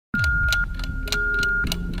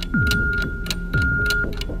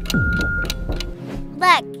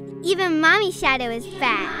even Mommy's shadow is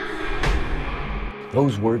fat.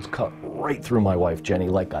 Those words cut right through my wife, Jenny,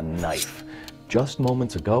 like a knife. Just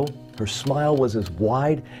moments ago, her smile was as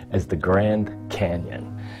wide as the Grand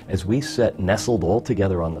Canyon as we sat nestled all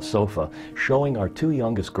together on the sofa, showing our two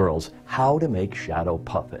youngest girls how to make shadow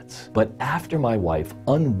puppets. But after my wife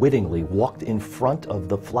unwittingly walked in front of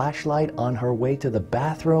the flashlight on her way to the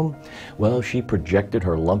bathroom, well, she projected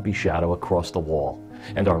her lumpy shadow across the wall,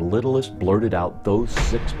 and our littlest blurted out those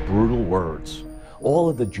 6 brutal words. All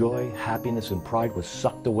of the joy, happiness, and pride was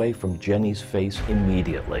sucked away from Jenny's face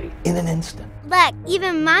immediately, in an instant. Look,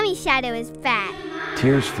 even Mommy's shadow is fat.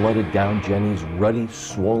 Tears flooded down Jenny's ruddy,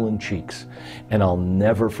 swollen cheeks, and I'll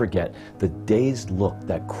never forget the dazed look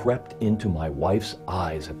that crept into my wife's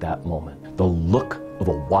eyes at that moment. The look of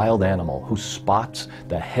a wild animal who spots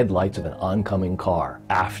the headlights of an oncoming car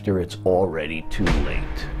after it's already too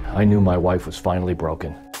late. I knew my wife was finally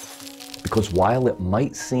broken. Because while it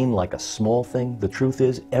might seem like a small thing, the truth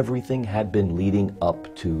is everything had been leading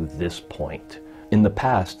up to this point. In the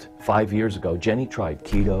past, 5 years ago, Jenny tried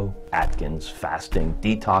keto, Atkins, fasting,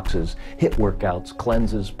 detoxes, HIIT workouts,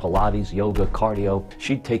 cleanses, Pilates, yoga, cardio.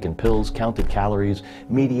 She'd taken pills, counted calories,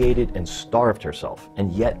 mediated, and starved herself.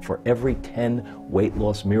 And yet, for every 10 weight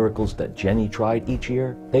loss miracles that Jenny tried each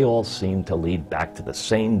year, they all seemed to lead back to the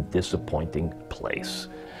same disappointing place.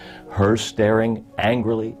 Her staring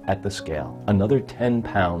angrily at the scale. Another 10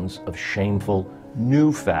 pounds of shameful,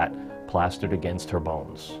 new fat plastered against her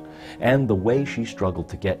bones. And the way she struggled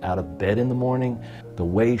to get out of bed in the morning, the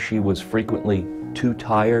way she was frequently too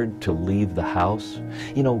tired to leave the house,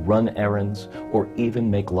 run errands, or even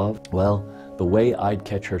make love. Well, the way I'd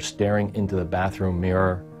catch her staring into the bathroom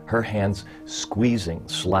mirror, her hands squeezing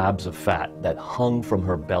slabs of fat that hung from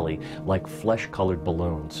her belly like flesh-colored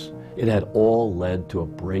balloons. It had all led to a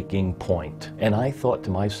breaking point, and I thought to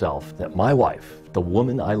myself that my wife, the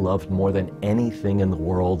woman I loved more than anything in the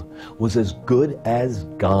world, was as good as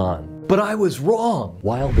gone. But I was wrong!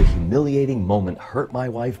 While the humiliating moment hurt my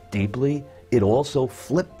wife deeply, it also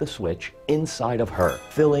flipped the switch inside of her,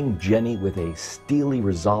 filling Jenny with a steely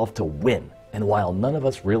resolve to win. And while none of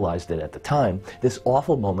us realized it at the time, this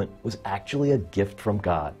awful moment was actually a gift from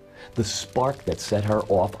God. The spark that set her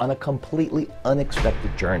off on a completely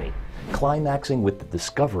unexpected journey, climaxing with the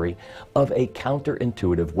discovery of a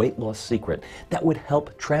counterintuitive weight loss secret that would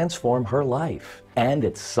help transform her life. And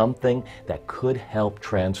it's something that could help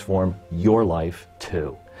transform your life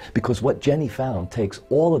too. Because what Jenny found takes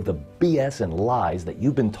all of the BS and lies that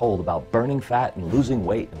you've been told about burning fat and losing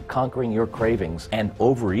weight and conquering your cravings and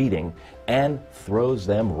overeating and throws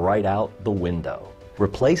them right out the window,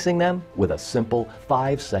 replacing them with a simple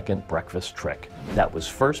 5-second breakfast trick that was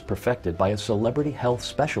first perfected by a celebrity health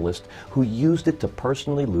specialist who used it to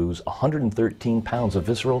personally lose 113 pounds of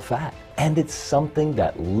visceral fat. And it's something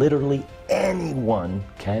that literally anyone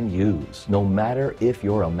can use, no matter if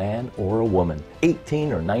you're a man or a woman,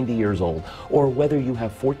 18 or 90 years old, or whether you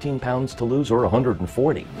have 14 pounds to lose or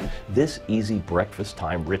 140. This easy breakfast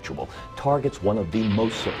time ritual targets one of the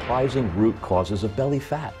most surprising root causes of belly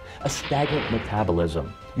fat, a stagnant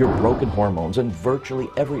metabolism, your broken hormones, and virtually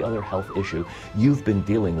every other health issue you've been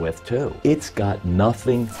dealing with too. It's got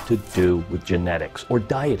nothing to do with genetics or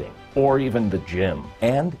dieting or even the gym.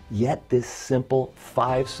 And yet this simple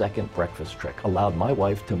 5-second breakfast trick allowed my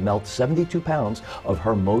wife to melt 72 pounds of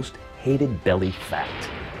her most hated belly fat,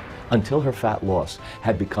 until her fat loss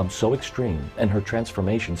had become so extreme and her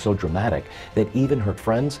transformation so dramatic that even her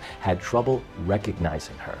friends had trouble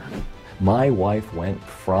recognizing her. My wife went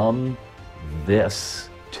from this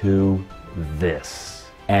to this.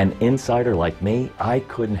 An insider like me, I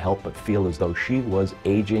couldn't help but feel as though she was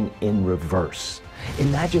aging in reverse.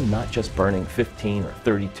 Imagine not just burning 15 or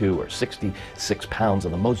 32 or 66 pounds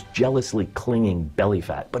of the most jealously clinging belly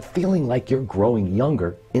fat, but feeling like you're growing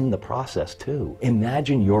younger in the process too.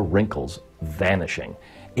 Imagine your wrinkles vanishing,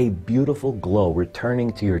 a beautiful glow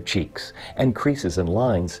returning to your cheeks, and creases and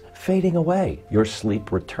lines fading away, your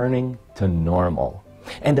sleep returning to normal.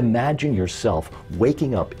 And imagine yourself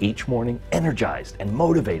waking up each morning energized and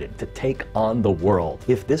motivated to take on the world.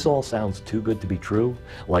 If this all sounds too good to be true,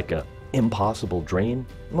 like a impossible dream,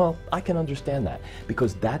 well, I can understand that,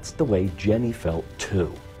 because that's the way Jenny felt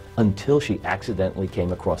too, until she accidentally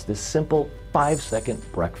came across this simple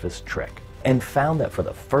 5-second breakfast trick and found that for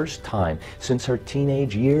the first time since her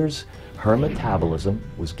teenage years, her metabolism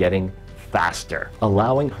was getting faster,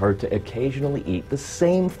 allowing her to occasionally eat the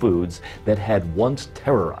same foods that had once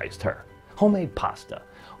terrorized her. Homemade pasta,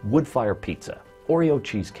 wood fire pizza, Oreo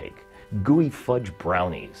cheesecake, gooey fudge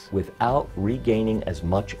brownies without regaining as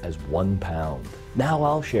much as 1 pound. Now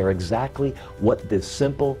I'll share exactly what this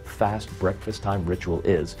simple, fast breakfast time ritual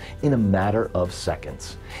is in a matter of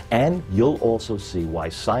seconds. And you'll also see why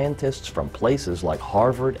scientists from places like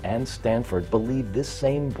Harvard and Stanford believe this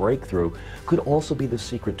same breakthrough could also be the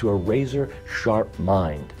secret to a razor-sharp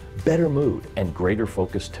mind, better mood, and greater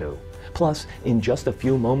focus too. Plus, in just a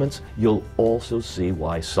few moments, you'll also see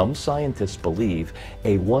why some scientists believe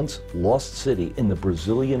a once lost city in the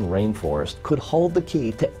Brazilian rainforest could hold the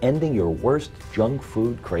key to ending your worst junk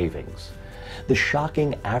food cravings. The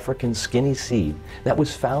shocking African skinny seed that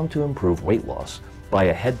was found to improve weight loss by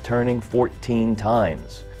a head turning 14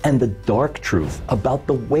 times. And the dark truth about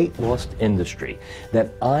the weight loss industry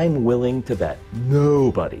that I'm willing to bet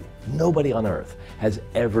nobody on earth has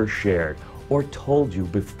ever shared or told you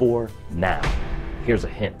before now. Here's a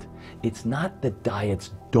hint. It's not that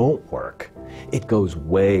diets don't work. It goes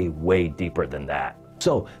way, way deeper than that.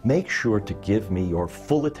 So make sure to give me your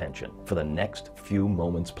full attention for the next few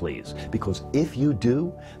moments, please, because if you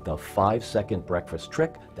do, the 5-second breakfast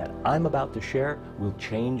trick that I'm about to share will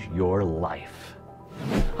change your life.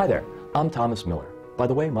 Hi there, I'm Thomas Miller. By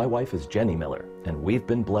the way, my wife is Jenny Miller, and we've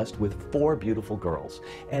been blessed with 4 beautiful girls,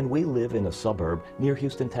 and we live in a suburb near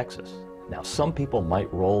Houston, Texas. Now, some people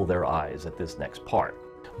might roll their eyes at this next part,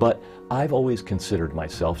 but I've always considered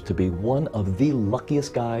myself to be one of the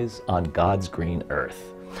luckiest guys on God's green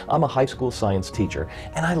earth. I'm a high school science teacher,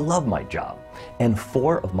 and I love my job, and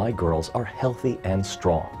 4 of my girls are healthy and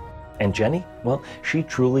strong. And Jenny, well, she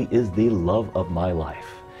truly is the love of my life.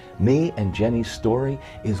 Me and Jenny's story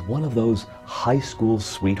is one of those high school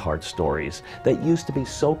sweetheart stories that used to be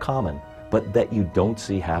so common, but that you don't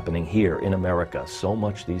see happening here in America so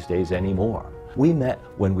much these days anymore. We met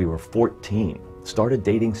when we were 14, started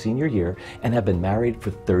dating senior year, and have been married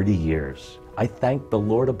for 30 years. I thank the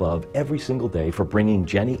Lord above every single day for bringing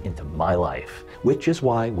Jenny into my life, which is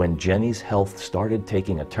why when Jenny's health started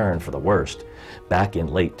taking a turn for the worst back in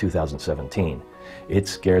late 2017, it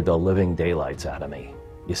scared the living daylights out of me.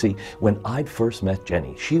 You see, when I'd first met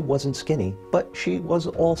Jenny, she wasn't skinny, but she was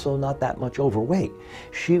also not that much overweight.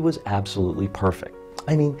 She was absolutely perfect.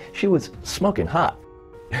 I mean, she was smoking hot,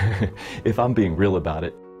 if I'm being real about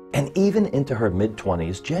it. And even into her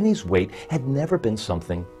mid-20s, Jenny's weight had never been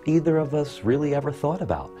something either of us really ever thought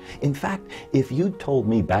about. In fact, if you'd told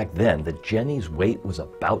me back then that Jenny's weight was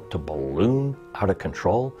about to balloon out of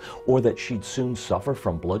control, or that she'd soon suffer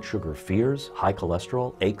from blood sugar fears, high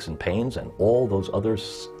cholesterol, aches and pains, and all those other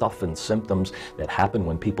stuff and symptoms that happen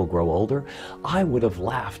when people grow older, I would have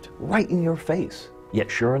laughed right in your face.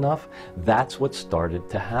 Yet sure enough, that's what started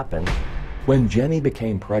to happen. When Jenny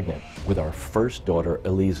became pregnant with our first daughter,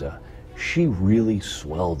 Eliza, she really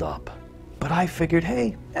swelled up. But I figured,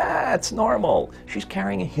 hey, it's normal. She's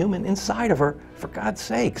carrying a human inside of her, for God's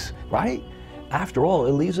sakes, right? After all,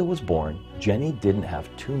 Eliza was born. Jenny didn't have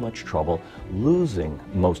too much trouble losing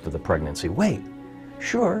most of the pregnancy weight.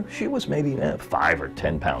 Sure, she was maybe 5 or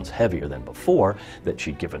 10 pounds heavier than before that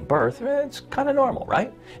she'd given birth. It's kind of normal,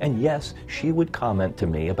 right? And yes, she would comment to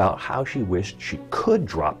me about how she wished she could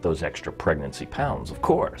drop those extra pregnancy pounds, of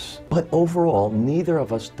course. But overall, neither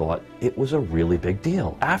of us thought it was a really big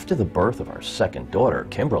deal. After the birth of our second daughter,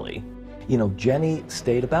 Kimberly, Jenny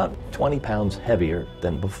stayed about 20 pounds heavier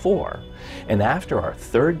than before. And after our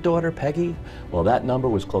third daughter, Peggy, well, that number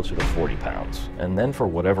was closer to 40 pounds. And then for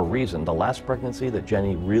whatever reason, the last pregnancy that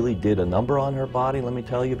Jenny really did a number on her body, let me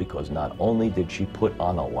tell you, because not only did she put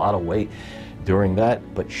on a lot of weight during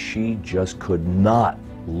that, but she just could not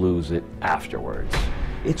lose it afterwards.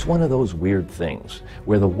 It's one of those weird things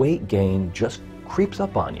where the weight gain just creeps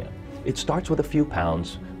up on you. It starts with a few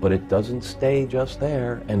pounds, but it doesn't stay just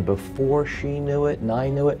there. And before she knew it and I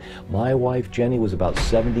knew it, my wife Jenny was about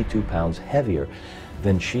 72 pounds heavier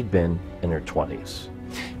than she'd been in her 20s.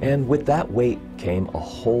 And with that weight came a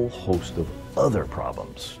whole host of other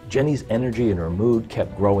problems. Jenny's energy and her mood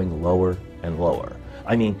kept growing lower and lower.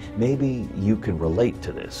 I mean, maybe you can relate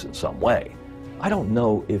to this in some way. I don't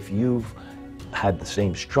know if you've had the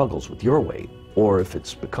same struggles with your weight, or if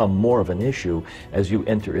it's become more of an issue as you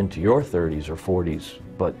enter into your 30s or 40s.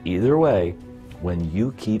 But either way, when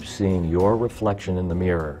you keep seeing your reflection in the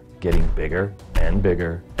mirror getting bigger and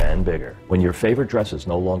bigger and bigger, when your favorite dresses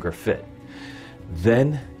no longer fit,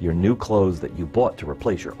 then your new clothes that you bought to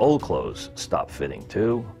replace your old clothes stop fitting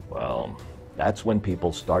too, well, that's when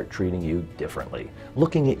people start treating you differently,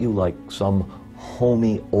 looking at you like some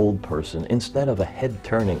homey old person instead of a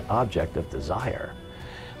head-turning object of desire.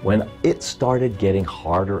 When it started getting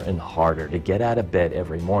harder and harder to get out of bed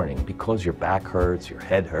every morning because your back hurts, your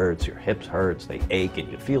head hurts, your hips hurts, they ache,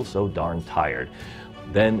 and you feel so darn tired,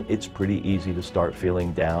 then it's pretty easy to start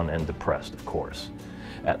feeling down and depressed, of course.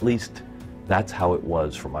 At least, that's how it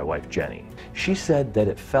was for my wife, Jenny. She said that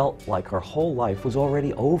it felt like her whole life was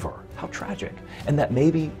already over. How tragic. And that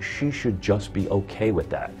maybe she should just be okay with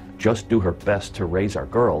that. Just do her best to raise our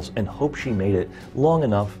girls and hope she made it long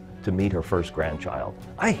enough to meet her first grandchild.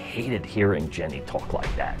 I hated hearing Jenny talk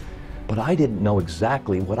like that, but I didn't know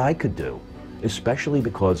exactly what I could do, especially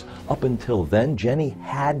because up until then, Jenny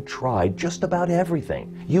had tried just about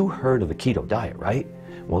everything. You heard of the keto diet, right?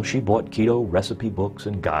 Well, she bought keto recipe books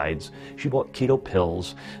and guides. She bought keto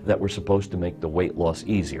pills that were supposed to make the weight loss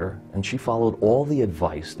easier, and she followed all the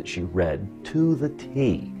advice that she read to the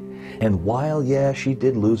T. And while, yeah, she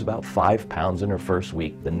did lose about 5 pounds in her first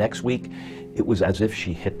week, the next week, it was as if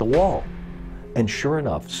she hit the wall. And sure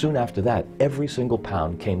enough, soon after that, every single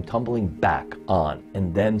pound came tumbling back on,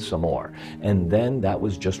 and then some more. And then that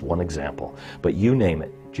was just one example. But you name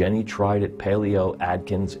it. Jenny tried it: paleo,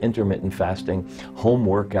 Atkins, intermittent fasting, home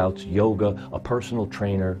workouts, yoga, a personal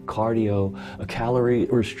trainer, cardio, a calorie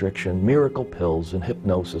restriction, miracle pills, and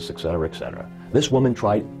hypnosis, etc., etc. This woman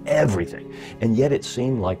tried everything, and yet it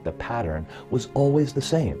seemed like the pattern was always the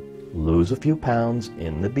same. Lose a few pounds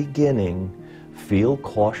in the beginning, feel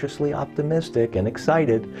cautiously optimistic and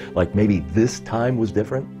excited, like maybe this time was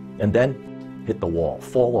different, and then hit the wall,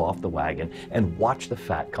 fall off the wagon, and watch the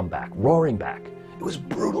fat come back, roaring back. It was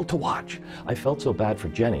brutal to watch. I felt so bad for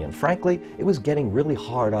Jenny, and frankly, it was getting really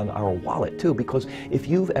hard on our wallet too, because if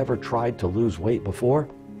you've ever tried to lose weight before,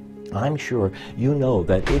 I'm sure you know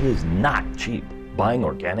that it is not cheap. Buying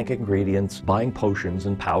organic ingredients, buying potions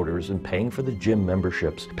and powders, and paying for the gym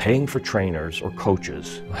memberships, paying for trainers or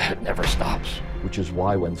coaches, it never stops. Which is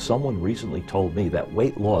why when someone recently told me that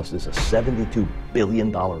weight loss is a $72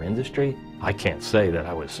 billion industry, I can't say that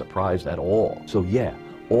I was surprised at all. So yeah,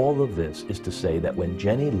 all of this is to say that when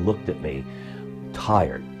Jenny looked at me,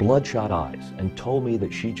 tired, bloodshot eyes, and told me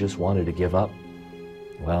that she just wanted to give up,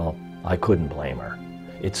 well, I couldn't blame her.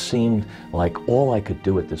 It seemed like all I could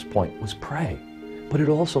do at this point was pray. But it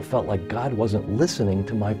also felt like God wasn't listening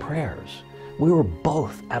to my prayers. We were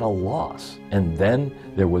both at a loss. And then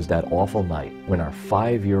there was that awful night when our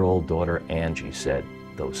 5-year-old daughter Angie said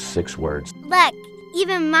those 6 words, "Look,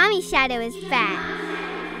 even Mommy's shadow is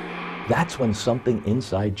fat." That's when something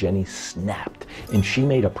inside Jenny snapped, and she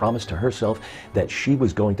made a promise to herself that she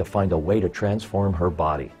was going to find a way to transform her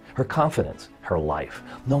body, her confidence, her life,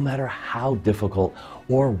 no matter how difficult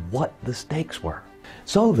or what the stakes were.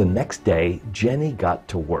 So the next day, Jenny got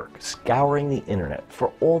to work, scouring the internet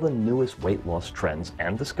for all the newest weight loss trends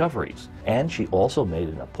and discoveries. And she also made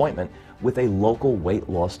an appointment with a local weight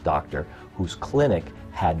loss doctor whose clinic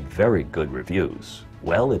had very good reviews.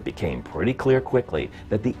 Well, it became pretty clear quickly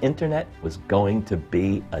that the internet was going to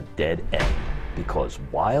be a dead end. Because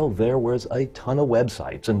while there was a ton of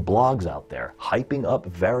websites and blogs out there hyping up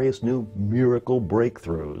various new miracle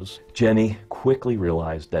breakthroughs, Jenny quickly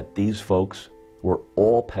realized that these folks were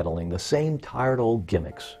all peddling the same tired old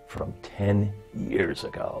gimmicks from 10 years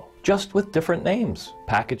ago, just with different names,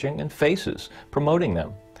 packaging, and faces promoting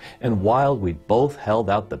them. And while we both held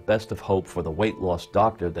out the best of hope for the weight loss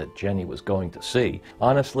doctor that Jenny was going to see,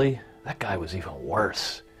 honestly, that guy was even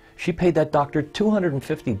worse. She paid that doctor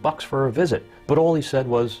 $250 for a visit, but all he said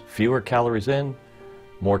was fewer calories in,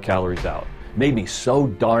 more calories out. Made me so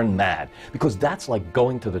darn mad, because that's like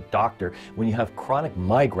going to the doctor when you have chronic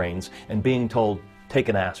migraines and being told, take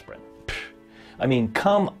an aspirin. I mean,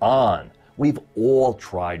 come on. We've all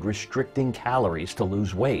tried restricting calories to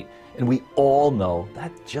lose weight, and we all know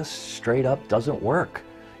that just straight up doesn't work.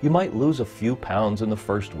 You might lose a few pounds in the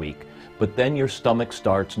first week, but then your stomach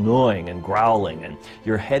starts gnawing and growling, and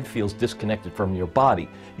your head feels disconnected from your body.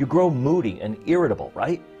 You grow moody and irritable,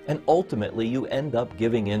 right? And ultimately, you end up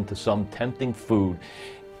giving in to some tempting food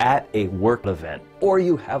at a work event, or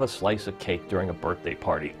you have a slice of cake during a birthday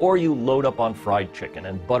party, or you load up on fried chicken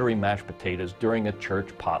and buttery mashed potatoes during a church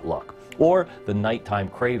potluck. Or the nighttime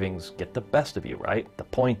cravings get the best of you, right? The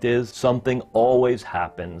point is, something always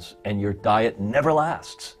happens and your diet never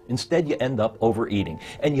lasts. Instead, you end up overeating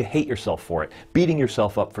and you hate yourself for it, beating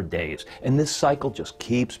yourself up for days. And this cycle just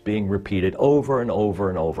keeps being repeated over and over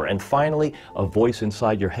and over. And finally, a voice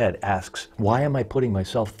inside your head asks, why am I putting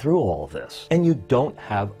myself through all of this? And you don't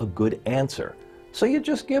have a good answer. So you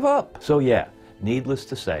just give up. So yeah. Needless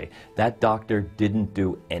to say, that doctor didn't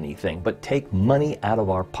do anything but take money out of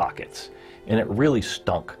our pockets. And it really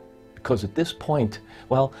stunk, because at this point,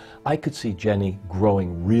 well, I could see Jenny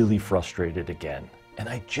growing really frustrated again. And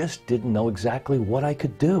I just didn't know exactly what I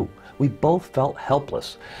could do. We both felt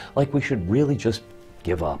helpless, like we should really just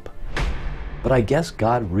give up. But I guess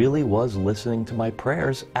God really was listening to my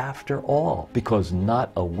prayers after all, because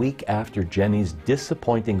not a week after Jenny's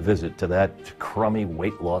disappointing visit to that crummy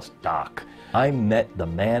weight loss doc, I met the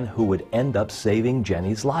man who would end up saving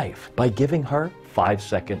Jenny's life by giving her a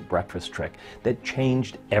 5-second breakfast trick that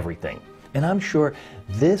changed everything. And I'm sure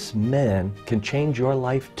this man can change your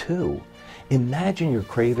life too. Imagine your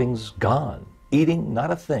cravings gone, eating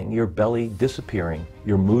not a thing, your belly disappearing,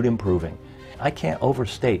 your mood improving. I can't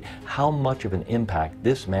overstate how much of an impact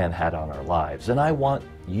this man had on our lives, and I want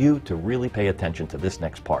you to really pay attention to this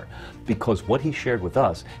next part, because what he shared with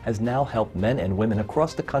us has now helped men and women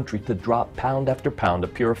across the country to drop pound after pound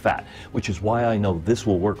of pure fat, which is why I know this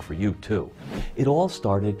will work for you too. It all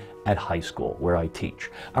started at high school, where I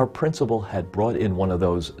teach. Our principal had brought in one of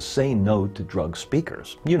those say no to drug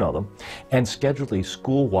speakers, you know them, and scheduled a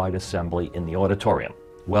school-wide assembly in the auditorium.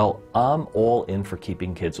 Well, I'm all in for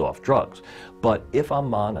keeping kids off drugs, but if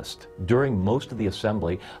I'm honest, during most of the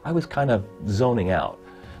assembly, I was kind of zoning out.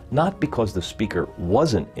 Not because the speaker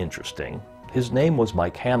wasn't interesting. His name was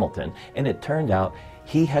Mike Hamilton, and it turned out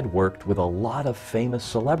he had worked with a lot of famous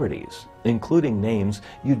celebrities, including names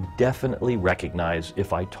you'd definitely recognize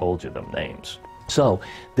if I told you them names. So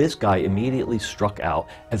this guy immediately struck out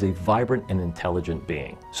as a vibrant and intelligent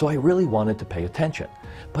being. So I really wanted to pay attention.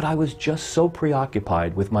 But I was just so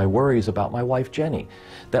preoccupied with my worries about my wife Jenny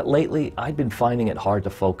that lately I'd been finding it hard to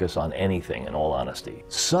focus on anything, in all honesty.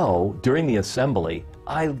 So during the assembly,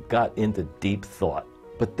 I got into deep thought.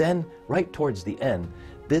 But then, right towards the end,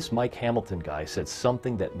 this Mike Hamilton guy said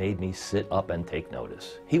something that made me sit up and take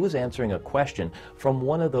notice. He was answering a question from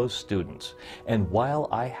one of those students, and while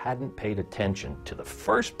I hadn't paid attention to the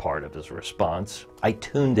first part of his response, I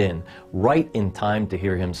tuned in right in time to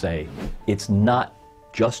hear him say, "It's not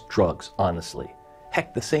just drugs, honestly.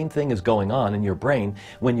 Heck, the same thing is going on in your brain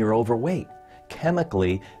when you're overweight.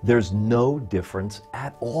 Chemically, there's no difference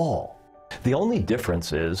at all. The only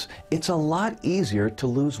difference is it's a lot easier to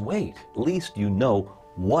lose weight. At least you know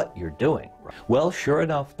what you're doing." Well, sure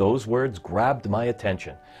enough, those words grabbed my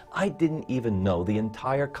attention. I didn't even know the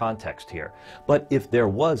entire context here, but if there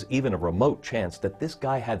was even a remote chance that this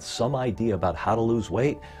guy had some idea about how to lose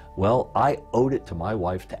weight, well, I owed it to my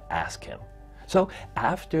wife to ask him. So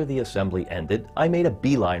after the assembly ended, I made a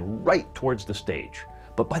beeline right towards the stage.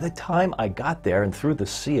 But by the time I got there and through the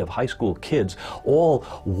sea of high school kids all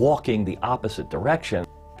walking the opposite direction,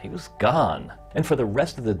 he was gone. And for the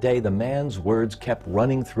rest of the day, the man's words kept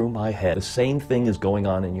running through my head. The same thing is going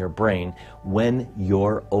on in your brain when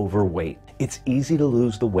you're overweight. It's easy to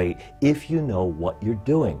lose the weight if you know what you're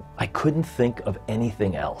doing. I couldn't think of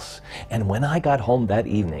anything else. And when I got home that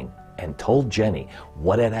evening and told Jenny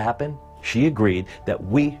what had happened, she agreed that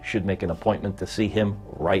we should make an appointment to see him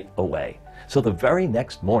right away. So the very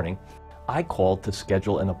next morning, I called to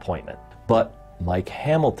schedule an appointment. But Mike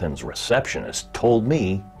Hamilton's receptionist told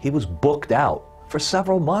me he was booked out for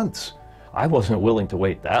several months. I wasn't willing to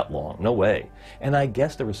wait that long, no way. And I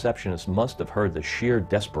guess the receptionist must have heard the sheer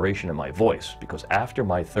desperation in my voice, because after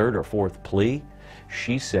my third or fourth plea,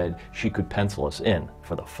 she said she could pencil us in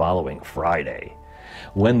for the following Friday.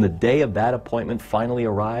 When the day of that appointment finally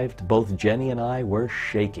arrived, both Jenny and I were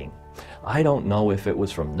shaking. I don't know if it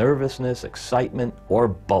was from nervousness, excitement, or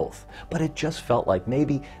both, but it just felt like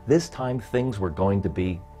maybe this time things were going to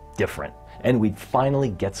be different, and we'd finally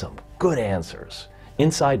get some good answers.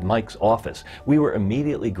 Inside Mike's office, we were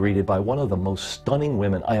immediately greeted by one of the most stunning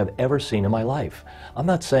women I have ever seen in my life. I'm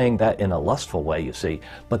not saying that in a lustful way, you see,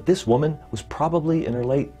 but this woman was probably in her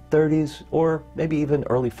late 30s or maybe even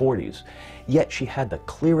early 40s. Yet she had the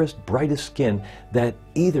clearest, brightest skin that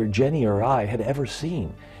either Jenny or I had ever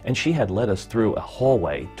seen. And she had led us through a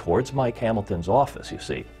hallway towards Mike Hamilton's office, you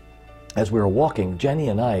see. As we were walking, Jenny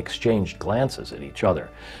and I exchanged glances at each other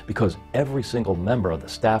because every single member of the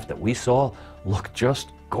staff that we saw looked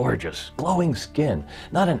just gorgeous, glowing skin,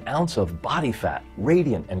 not an ounce of body fat,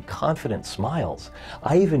 radiant and confident smiles.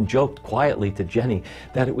 I even joked quietly to Jenny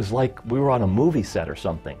that it was like we were on a movie set or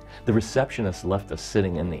something. The receptionist left us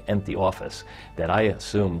sitting in the empty office that I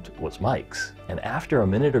assumed was Mike's. And after a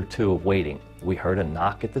minute or two of waiting, we heard a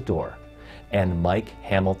knock at the door, and Mike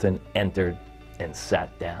Hamilton entered and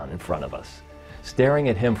sat down in front of us. Staring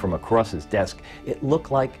at him from across his desk, it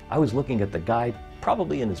looked like I was looking at the guy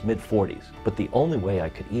probably in his mid-40s, but the only way I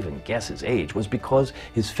could even guess his age was because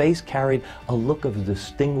his face carried a look of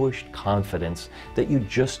distinguished confidence that you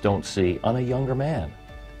just don't see on a younger man.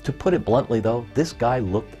 To put it bluntly though, this guy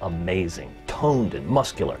looked amazing, toned and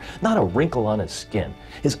muscular, not a wrinkle on his skin.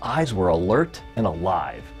 His eyes were alert and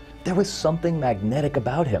alive. There was something magnetic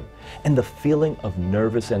about him, and the feeling of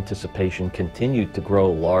nervous anticipation continued to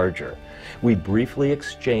grow larger. We briefly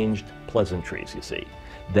exchanged pleasantries, you see.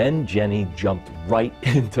 Then Jenny jumped right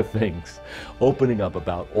into things, opening up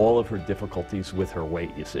about all of her difficulties with her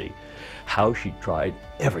weight, you see. How she tried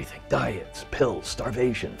everything, diets, pills,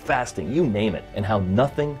 starvation, fasting, you name it, and how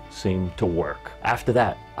nothing seemed to work. After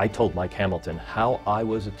that, I told Mike Hamilton how I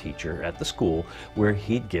was a teacher at the school where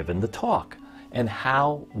he'd given the talk, and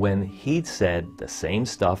how when he'd said the same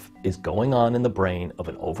stuff is going on in the brain of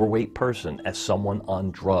an overweight person as someone on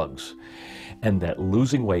drugs, and that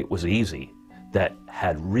losing weight was easy, that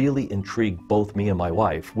had really intrigued both me and my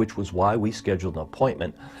wife, which was why we scheduled an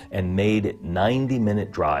appointment and made it 90-minute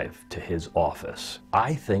drive to his office.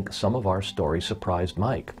 I think some of our stories surprised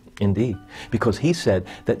Mike, indeed, because he said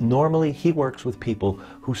that normally he works with people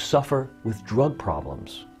who suffer with drug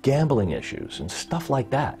problems, gambling issues, and stuff like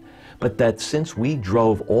that. But that since we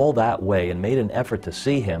drove all that way and made an effort to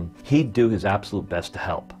see him, he'd do his absolute best to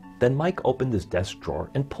help. Then Mike opened his desk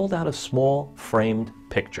drawer and pulled out a small framed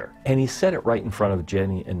picture, and he set it right in front of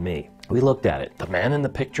Jenny and me. We looked at it. The man in the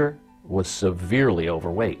picture was severely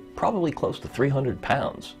overweight, probably close to 300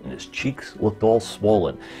 pounds, and his cheeks looked all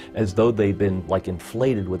swollen, as though they'd been like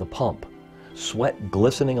inflated with a pump. Sweat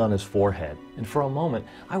glistening on his forehead, and for a moment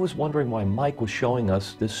I was wondering why Mike was showing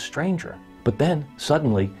us this stranger. But then,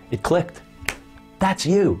 suddenly, it clicked. "That's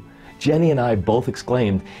you!" Jenny and I both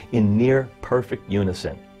exclaimed in near perfect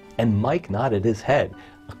unison. And Mike nodded his head,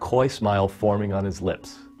 a coy smile forming on his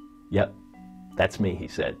lips. "Yep, that's me," he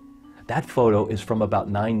said. "That photo is from about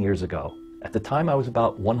 9 years ago. At the time I was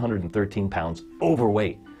about 113 pounds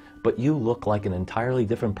overweight. But you look like an entirely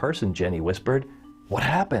different person," Jenny whispered. "What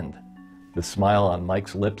happened?" The smile on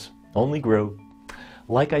Mike's lips only grew.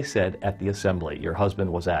 "Like I said at the assembly your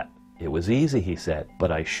husband was at. It was easy," he said,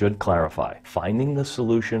 "but I should clarify. Finding the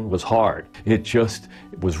solution was hard. It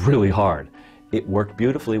was really hard. It worked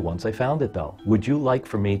beautifully once I found it, though. Would you like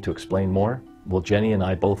for me to explain more?" Well, Jenny and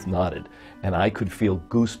I both nodded, and I could feel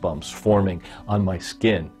goosebumps forming on my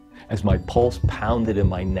skin as my pulse pounded in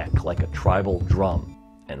my neck like a tribal drum.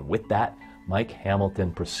 And with that, Mike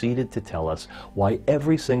Hamilton proceeded to tell us why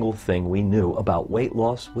every single thing we knew about weight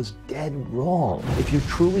loss was dead wrong. If you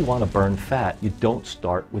truly want to burn fat, you don't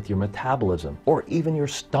start with your metabolism or even your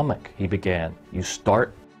stomach, he began. You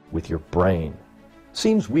start with your brain.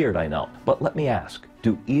 Seems weird, I know, but let me ask,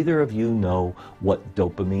 do either of you know what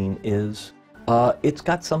dopamine is? It's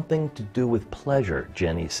got something to do with pleasure,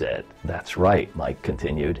 Jenny said. That's right, Mike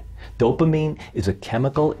continued. Dopamine is a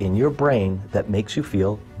chemical in your brain that makes you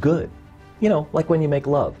feel good. You know, like when you make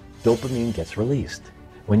love, dopamine gets released.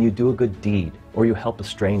 When you do a good deed or you help a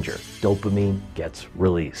stranger, dopamine gets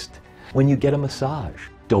released. When you get a massage,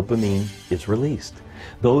 dopamine is released.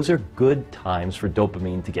 Those are good times for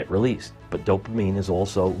dopamine to get released, but dopamine is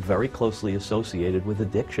also very closely associated with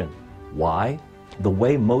addiction. Why? The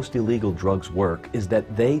way most illegal drugs work is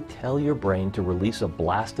that they tell your brain to release a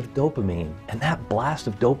blast of dopamine, and that blast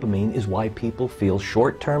of dopamine is why people feel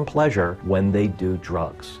short-term pleasure when they do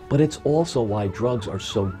drugs. But it's also why drugs are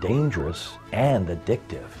so dangerous and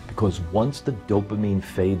addictive, because once the dopamine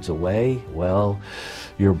fades away, well,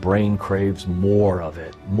 your brain craves more of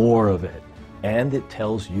it, and it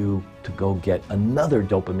tells you to go get another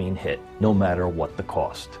dopamine hit, no matter what the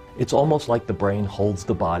cost. It's almost like the brain holds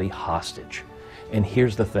the body hostage. And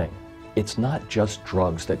here's the thing, it's not just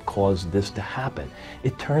drugs that cause this to happen.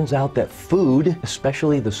 It turns out that food,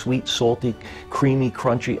 especially the sweet, salty, creamy,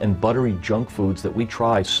 crunchy, and buttery junk foods that we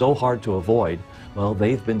try so hard to avoid, well,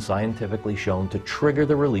 they've been scientifically shown to trigger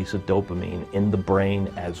the release of dopamine in the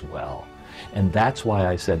brain as well. And that's why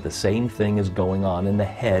I said the same thing is going on in the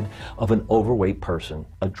head of an overweight person,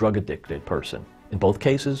 a drug-addicted person. In both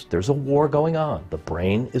cases, there's a war going on. The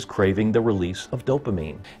brain is craving the release of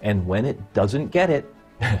dopamine, and when it doesn't get it,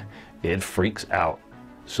 it freaks out.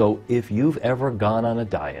 So if you've ever gone on a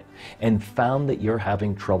diet and found that you're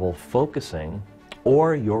having trouble focusing,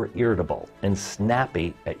 or you're irritable and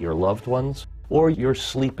snappy at your loved ones, or your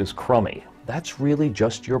sleep is crummy, that's really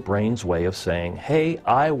just your brain's way of saying, hey,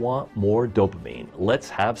 I want more dopamine. Let's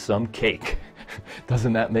have some cake.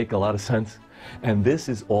 Doesn't that make a lot of sense? And this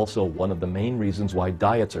is also one of the main reasons why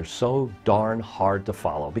diets are so darn hard to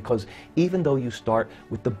follow, because even though you start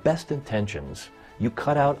with the best intentions, you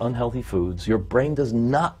cut out unhealthy foods, your brain does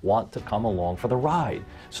not want to come along for the ride.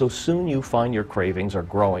 So soon you find your cravings are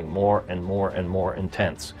growing more and more and more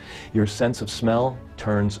intense. Your sense of smell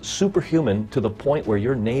turns superhuman to the point where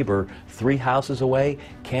your neighbor 3 houses away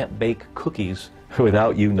can't bake cookies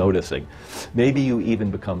without you noticing. Maybe you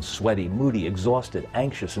even become sweaty, moody, exhausted,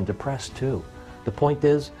 anxious, and depressed too. The point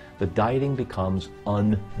is, the dieting becomes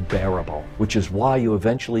unbearable, which is why you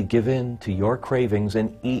eventually give in to your cravings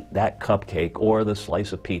and eat that cupcake or the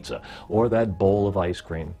slice of pizza or that bowl of ice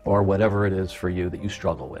cream or whatever it is for you that you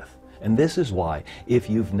struggle with. And this is why, if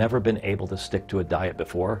you've never been able to stick to a diet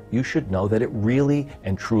before, you should know that it really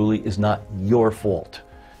and truly is not your fault.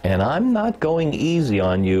 And I'm not going easy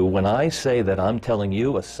on you when I say that I'm telling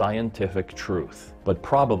you a scientific truth. But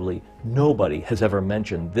probably nobody has ever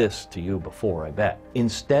mentioned this to you before, I bet.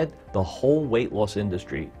 Instead, the whole weight loss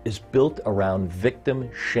industry is built around victim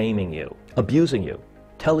shaming you, abusing you,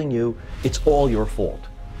 telling you it's all your fault,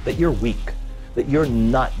 that you're weak, that you're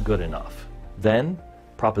not good enough. Then,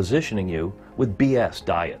 propositioning you with BS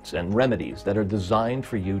diets and remedies that are designed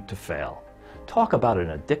for you to fail. Talk about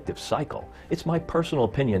an addictive cycle. It's my personal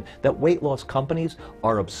opinion that weight loss companies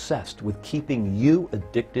are obsessed with keeping you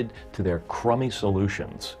addicted to their crummy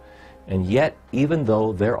solutions. And yet, even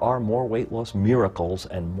though there are more weight loss miracles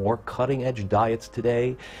and more cutting-edge diets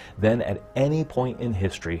today than at any point in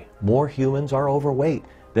history, more humans are overweight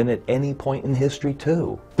than at any point in history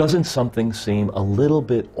too. Doesn't something seem a little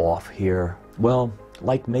bit off here? Well,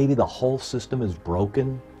 like maybe the whole system is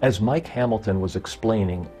broken? As Mike Hamilton was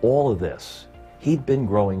explaining all of this, he'd been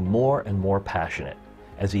growing more and more passionate.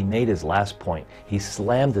 As he made his last point, he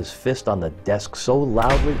slammed his fist on the desk so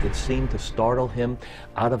loudly it seemed to startle him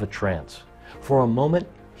out of a trance. For a moment,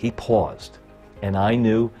 he paused, and I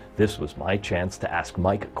knew this was my chance to ask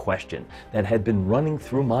Mike a question that had been running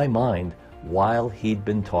through my mind while he'd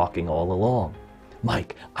been talking all along.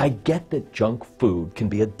 Mike, I get that junk food can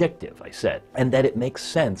be addictive, I said, and that it makes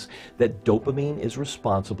sense that dopamine is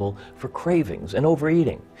responsible for cravings and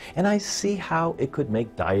overeating. And I see how it could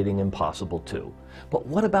make dieting impossible too. But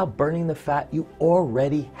what about burning the fat you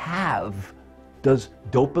already have? Does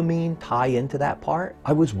dopamine tie into that part?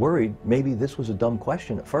 I was worried maybe this was a dumb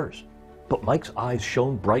question at first. But Mike's eyes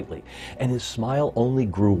shone brightly, and his smile only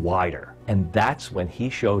grew wider. And that's when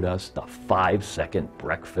he showed us the 5-second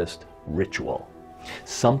breakfast ritual.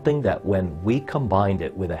 Something that when we combined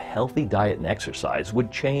it with a healthy diet and exercise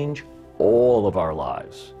would change all of our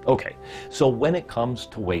lives. Okay, so when it comes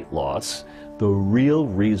to weight loss, the real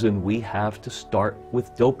reason we have to start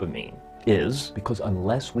with dopamine is because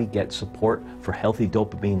unless we get support for healthy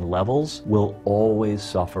dopamine levels, we'll always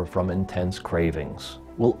suffer from intense cravings.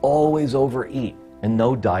 We'll always overeat, and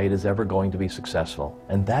no diet is ever going to be successful.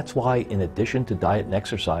 And that's why, in addition to diet and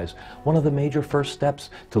exercise, one of the major first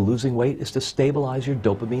steps to losing weight is to stabilize your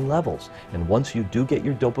dopamine levels. And once you do get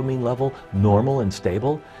your dopamine level normal and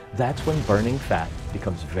stable, that's when burning fat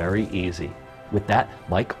becomes very easy. With that,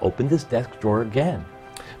 Mike opened his desk drawer again.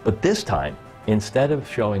 But this time, instead of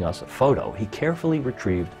showing us a photo, he carefully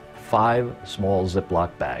retrieved 5 small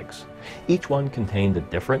Ziploc bags. Each one contained a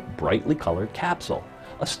different brightly colored capsule,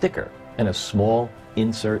 a sticker, and a small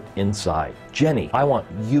insert inside. Jenny, I want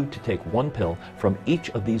you to take 1 pill from each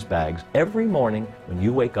of these bags every morning when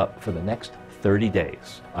you wake up for the next 30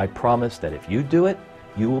 days. I promise that if you do it,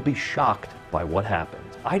 you will be shocked by what happens.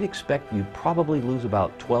 I'd expect you'd probably lose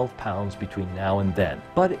about 12 pounds between now and then,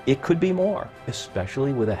 but it could be more,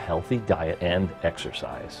 especially with a healthy diet and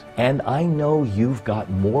exercise. And I know you've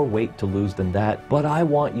got more weight to lose than that, but I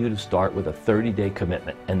want you to start with a 30-day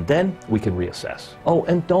commitment, and then we can reassess. Oh,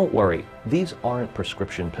 and don't worry, these aren't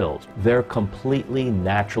prescription pills. They're completely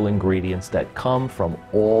natural ingredients that come from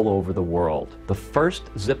all over the world. The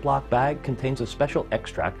first Ziploc bag contains a special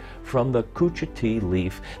extract from the kucha tea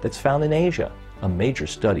leaf that's found in Asia. A major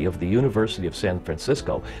study of the University of San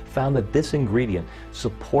Francisco found that this ingredient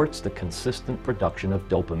supports the consistent production of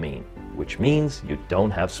dopamine, which means you don't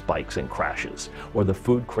have spikes and crashes, or the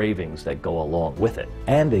food cravings that go along with it.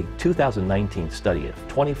 And a 2019 study of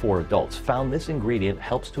 24 adults found this ingredient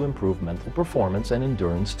helps to improve mental performance and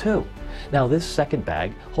endurance too. Now, this second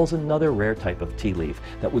bag holds another rare type of tea leaf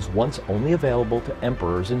that was once only available to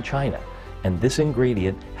emperors in China. And this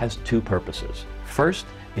ingredient has 2 purposes. First,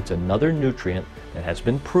 it's another nutrient that has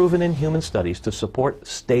been proven in human studies to support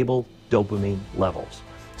stable dopamine levels.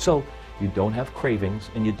 So you don't have cravings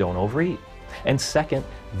and you don't overeat. And second,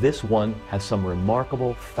 this one has some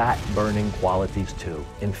remarkable fat-burning qualities too.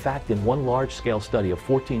 In fact, in one large-scale study of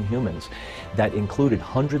 14 humans that included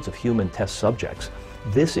hundreds of human test subjects,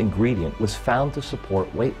 this ingredient was found to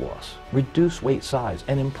support weight loss, reduce weight size,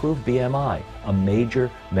 and improve BMI, a major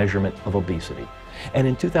measurement of obesity. And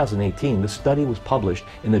in 2018, the study was published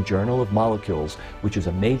in the Journal of Molecules, which is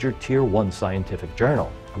a major Tier 1 scientific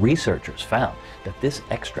journal. Researchers found that this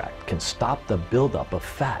extract can stop the buildup of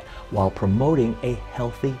fat while promoting a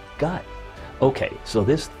healthy gut. Okay, so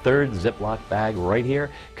this third Ziploc bag right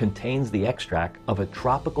here contains the extract of a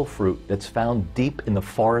tropical fruit that's found deep in the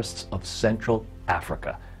forests of Central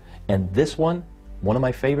Africa. And this one of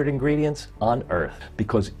my favorite ingredients on earth,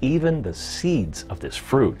 because even the seeds of this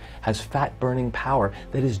fruit has fat-burning power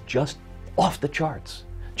that is just off the charts.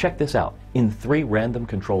 Check this out. In 3 random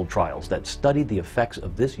controlled trials that studied the effects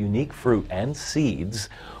of this unique fruit and seeds,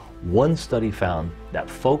 one study found that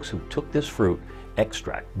folks who took this fruit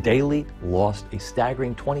extract daily lost a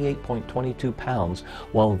staggering 28.22 pounds,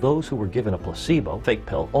 while those who were given a placebo, fake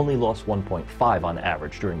pill, only lost 1.5 on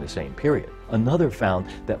average during the same period. Another found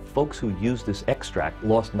that folks who used this extract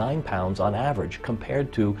lost 9 pounds on average,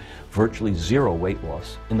 compared to virtually 0 weight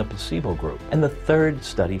loss in the placebo group. And the third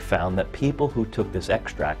study found that people who took this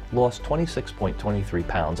extract lost 26.23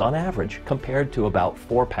 pounds on average, compared to about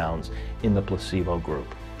 4 pounds in the placebo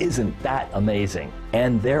group. Isn't that amazing?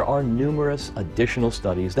 And there are numerous additional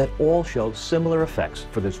studies that all show similar effects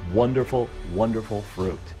for this wonderful, wonderful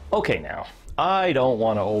fruit. Okay now, I don't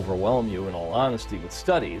want to overwhelm you in all honesty with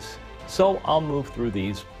studies, so I'll move through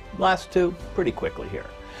these last 2 pretty quickly here.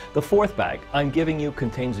 The 4th bag I'm giving you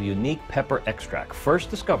contains a unique pepper extract first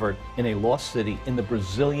discovered in a lost city in the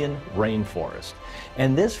Brazilian rainforest.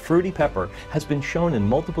 And this fruity pepper has been shown in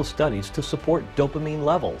multiple studies to support dopamine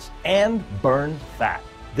levels and burn fat.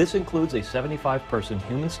 This includes a 75-person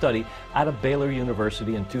human study out of Baylor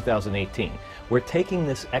University in 2018, where taking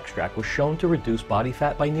this extract was shown to reduce body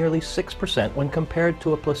fat by nearly 6% when compared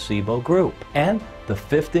to a placebo group. And the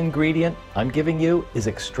 5th ingredient I'm giving you is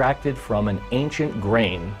extracted from an ancient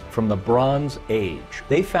grain from the Bronze Age.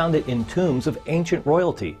 They found it in tombs of ancient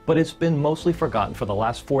royalty, but it's been mostly forgotten for the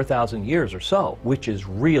last 4,000 years or so, which is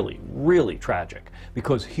really, really tragic,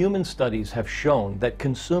 because human studies have shown that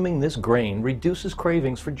consuming this grain reduces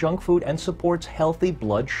cravings for junk food and supports healthy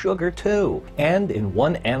blood sugar too. And in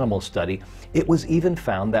one animal study, it was even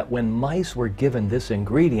found that when mice were given this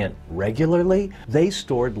ingredient regularly, they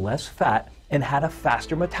stored less fat and had a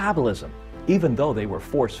faster metabolism, even though they were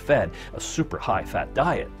force-fed a super high-fat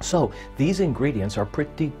diet. So these ingredients are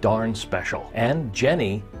pretty darn special. And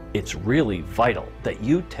Jenny, it's really vital that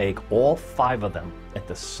you take all 5 of them at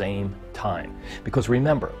the same time. Because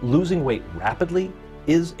remember, losing weight rapidly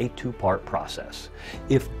is a 2-part process.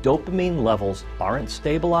 If dopamine levels aren't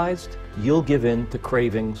stabilized, you'll give in to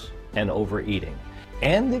cravings and overeating.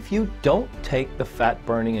 And if you don't take the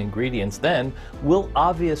fat-burning ingredients, then, well,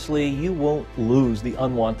 obviously you won't lose the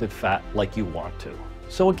unwanted fat like you want to.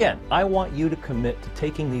 So again, I want you to commit to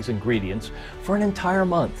taking these ingredients for an entire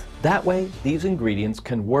month. That way, these ingredients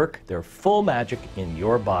can work their full magic in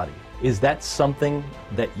your body. Is that something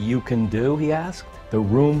that you can do, he asked. The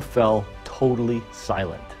room fell totally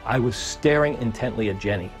silent. I was staring intently at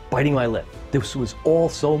Jenny, biting my lip. This was all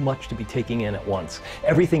so much to be taking in at once.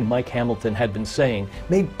 Everything Mike Hamilton had been saying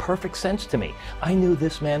made perfect sense to me. I knew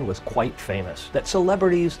this man was quite famous, that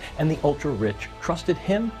celebrities and the ultra-rich trusted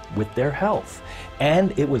him with their health.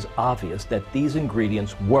 And it was obvious that these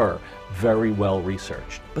ingredients were very well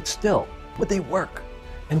researched. But still, would they work?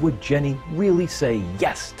 And would Jenny really say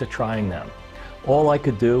yes to trying them? All I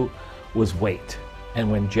could do was wait. And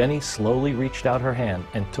when Jenny slowly reached out her hand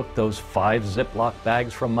and took those 5 Ziploc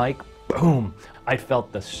bags from Mike, boom, I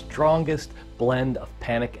felt the strongest blend of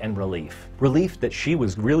panic and relief. Relief that she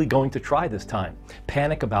was really going to try this time.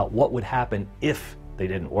 Panic about what would happen if they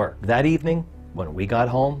didn't work. That evening, when we got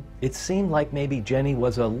home, it seemed like maybe Jenny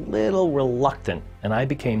was a little reluctant, and I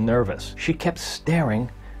became nervous. She kept staring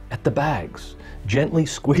at the bags, gently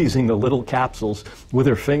squeezing the little capsules with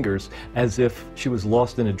her fingers as if she was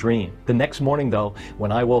lost in a dream. The next morning though,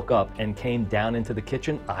 when I woke up and came down into the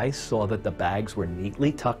kitchen, I saw that the bags were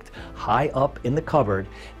neatly tucked high up in the cupboard,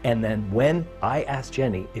 and then when I asked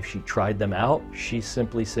Jenny if she tried them out, she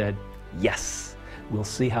simply said, yes. We'll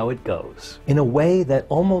see how it goes. In a way that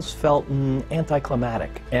almost felt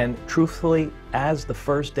anticlimactic. And truthfully, as the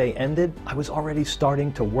first day ended, I was already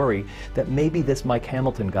starting to worry that maybe this Mike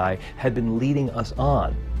Hamilton guy had been leading us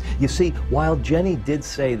on. You see, while Jenny did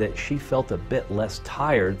say that she felt a bit less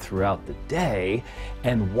tired throughout the day,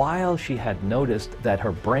 and while she had noticed that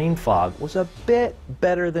her brain fog was a bit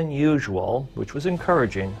better than usual, which was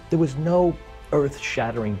encouraging, there was no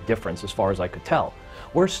earth-shattering difference as far as I could tell.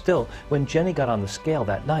 Worse still, when Jenny got on the scale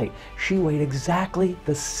that night, she weighed exactly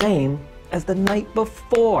the same as the night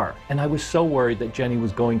before. And I was so worried that Jenny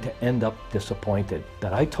was going to end up disappointed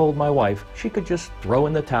that I told my wife she could just throw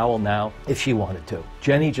in the towel now if she wanted to.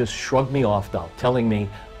 Jenny just shrugged me off though, telling me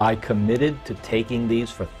I committed to taking these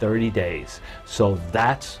for 30 days. So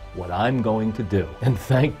that's what I'm going to do. And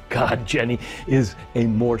thank God Jenny is a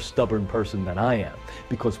more stubborn person than I am,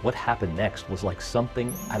 because what happened next was like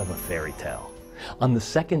something out of a fairy tale. On the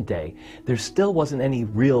second day, there still wasn't any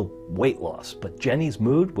real weight loss, but Jenny's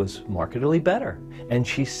mood was markedly better. And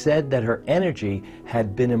she said that her energy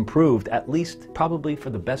had been improved, at least probably for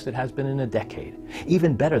the best it has been in a decade.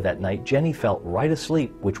 Even better that night, Jenny felt right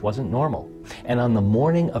asleep, which wasn't normal. And on the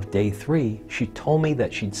morning of day 3, she told me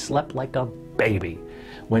that she'd slept like a baby.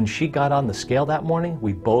 When she got on the scale that morning,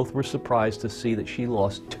 we both were surprised to see that she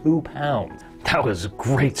lost 2 pounds. That was a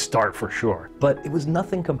great start for sure. But it was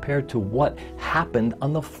nothing compared to what happened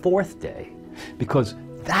on the 4th day, because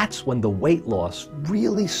that's when the weight loss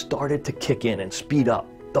really started to kick in and speed up.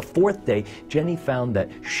 The 4th day, Jenny found that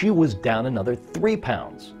she was down another 3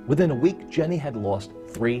 pounds. Within a week, Jenny had lost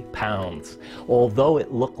 3 pounds, although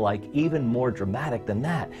it looked like even more dramatic than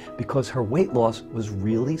that, because her weight loss was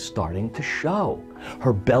really starting to show.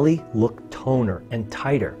 Her belly looked toner and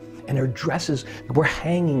tighter, and her dresses were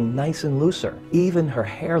hanging nice and looser. Even her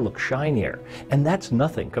hair looked shinier, and that's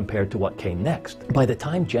nothing compared to what came next. By the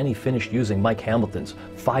time Jenny finished using Mike Hamilton's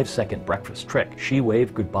 5-second breakfast trick, she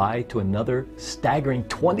waved goodbye to another staggering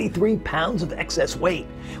 23 pounds of excess weight,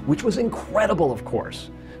 which was incredible, of course,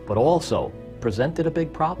 but also presented a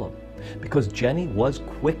big problem, because Jenny was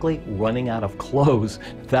quickly running out of clothes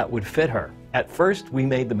that would fit her. At first, we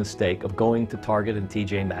made the mistake of going to Target and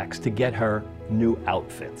TJ Maxx to get her new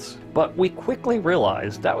outfits. But we quickly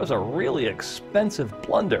realized that was a really expensive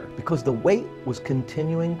blunder, because the weight was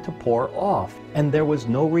continuing to pour off, and there was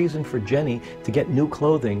no reason for Jenny to get new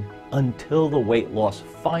clothing until the weight loss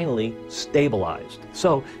finally stabilized.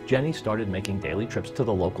 So Jenny started making daily trips to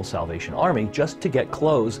the local Salvation Army just to get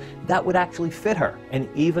clothes that would actually fit her. And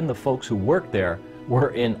even the folks who worked there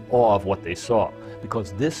were in awe of what they saw,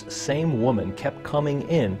 because this same woman kept coming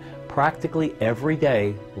in practically every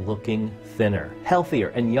day looking thinner, healthier,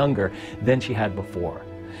 and younger than she had before.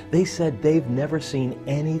 They said they've never seen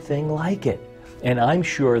anything like it. And I'm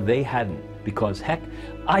sure they hadn't, because heck,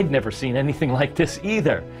 I'd never seen anything like this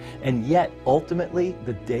either. And yet, ultimately,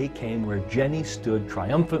 the day came where Jenny stood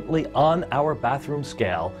triumphantly on our bathroom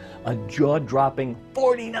scale, a jaw-dropping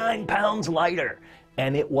 49 pounds lighter.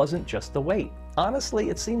 And it wasn't just the weight. Honestly,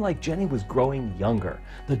 it seemed like Jenny was growing younger.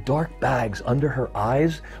 The dark bags under her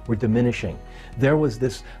eyes were diminishing. There was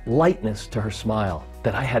this lightness to her smile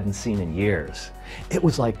that I hadn't seen in years. It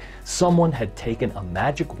was like someone had taken a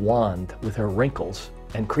magic wand with her wrinkles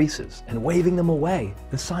and creases and waving them away,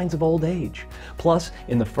 the signs of old age. Plus,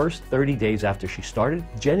 in the first 30 days after she started,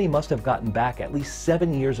 Jenny must have gotten back at least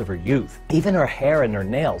 7 years of her youth. Even her hair and her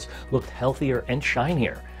nails looked healthier and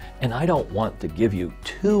shinier. And I don't want to give you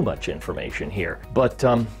too much information here, but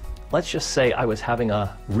let's just say I was having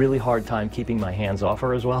a really hard time keeping my hands off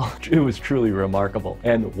her as well. It was truly remarkable.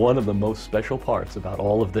 And one of the most special parts about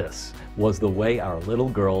all of this was the way our little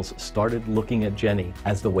girls started looking at Jenny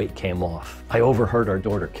as the weight came off. I overheard our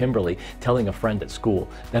daughter Kimberly telling a friend at school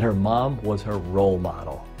that her mom was her role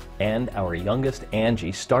model. And our youngest,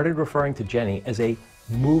 Angie, started referring to Jenny as a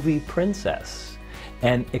movie princess.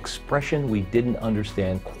 An expression we didn't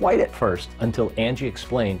understand quite at first until Angie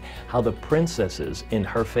explained how the princesses in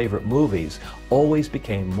her favorite movies always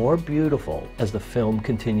became more beautiful as the film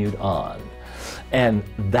continued on. And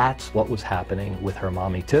that's what was happening with her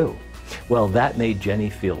mommy too. Well, that made Jenny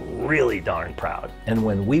feel really darn proud. And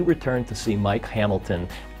when we returned to see Mike Hamilton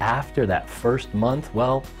after that first month,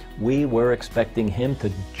 well, we were expecting him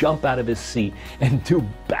to jump out of his seat and do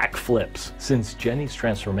backflips, since Jenny's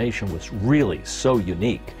transformation was really so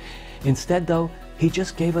unique. Instead, though, he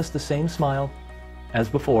just gave us the same smile as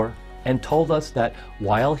before and told us that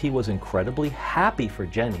while he was incredibly happy for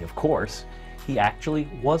Jenny, of course, he actually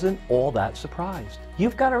wasn't all that surprised.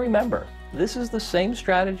 You've got to remember, this is the same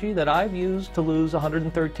strategy that I've used to lose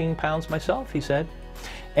 113 pounds myself, he said.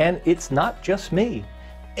 And it's not just me.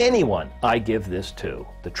 Anyone I give this to,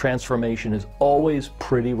 the transformation is always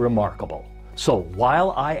pretty remarkable. So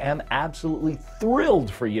while I am absolutely thrilled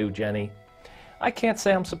for you, Jenny, I can't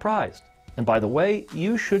say I'm surprised. And by the way,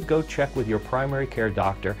 you should go check with your primary care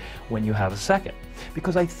doctor when you have a second,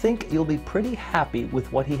 because I think you'll be pretty happy with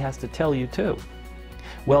what he has to tell you too.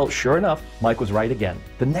 Well, sure enough, Mike was right again.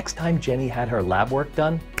 The next time Jenny had her lab work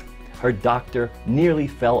done, her doctor nearly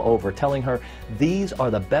fell over, telling her, "These are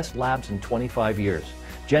the best labs in 25 years.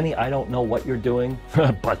 Jenny, I don't know what you're doing,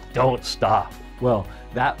 but don't stop." Well,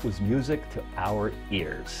 that was music to our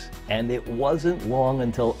ears. And it wasn't long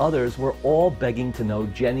until others were all begging to know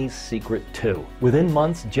Jenny's secret too. Within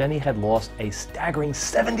months, Jenny had lost a staggering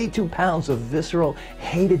 72 pounds of visceral,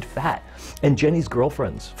 hated fat. And Jenny's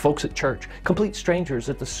girlfriends, folks at church, complete strangers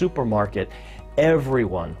at the supermarket,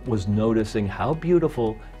 everyone was noticing how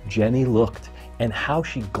beautiful Jenny looked and how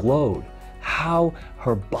she glowed, how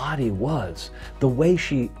her body was, the way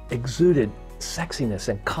she exuded sexiness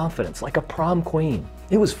and confidence like a prom queen.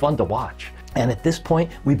 It was fun to watch. And at this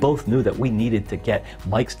point, we both knew that we needed to get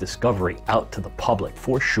Mike's discovery out to the public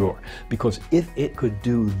for sure, because if it could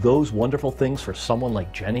do those wonderful things for someone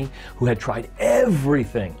like Jenny, who had tried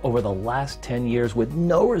everything over the last 10 years with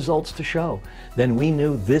no results to show, then we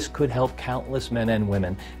knew this could help countless men and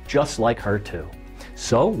women just like her too.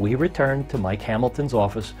 So we returned to Mike Hamilton's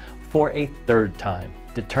office for a third time,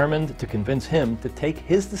 determined to convince him to take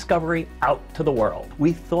his discovery out to the world.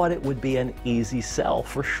 We thought it would be an easy sell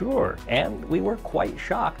for sure, and we were quite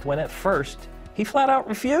shocked when at first he flat out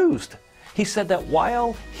refused. He said that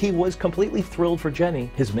while he was completely thrilled for Jenny,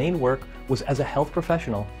 his main work was as a health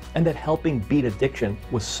professional, and that helping beat addiction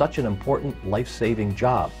was such an important life-saving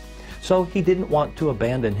job. So he didn't want to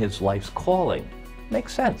abandon his life's calling.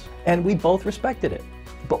 Makes sense, and we both respected it.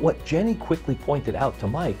 But what Jenny quickly pointed out to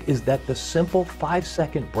Mike is that the simple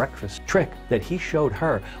 5-second breakfast trick that he showed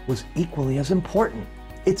her was equally as important.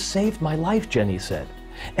 It saved my life, Jenny said.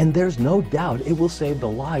 And there's no doubt it will save the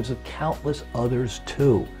lives of countless others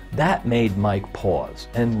too. That made Mike pause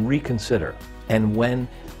and reconsider. And when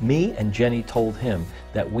me and Jenny told him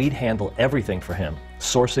that we'd handle everything for him,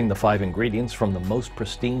 sourcing the 5 ingredients from the most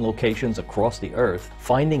pristine locations across the earth,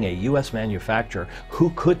 finding a U.S. manufacturer who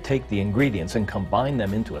could take the ingredients and combine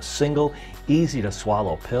them into a single,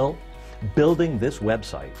 easy-to-swallow pill, building this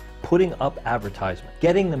website, putting up advertisement,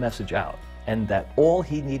 getting the message out, and that all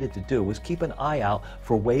he needed to do was keep an eye out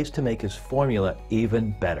for ways to make his formula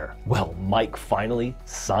even better. Well, Mike finally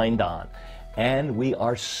signed on, and we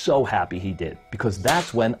are so happy he did, because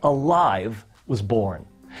that's when Alive was born.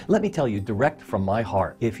 Let me tell you direct from my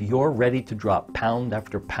heart, if you're ready to drop pound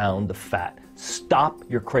after pound of fat, stop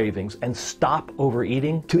your cravings, and stop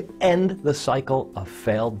overeating to end the cycle of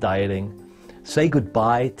failed dieting, say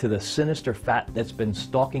goodbye to the sinister fat that's been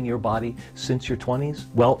stalking your body since your 20s,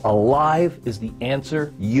 well, Alive is the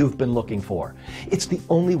answer you've been looking for. It's the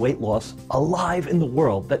only weight loss alive in the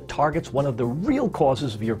world that targets one of the real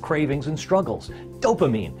causes of your cravings and struggles,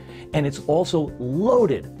 dopamine. And it's also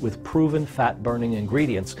loaded with proven fat-burning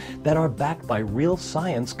ingredients that are backed by real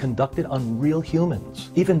science conducted on real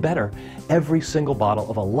humans. Even better, every single bottle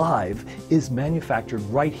of Alive is manufactured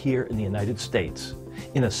right here in the United States,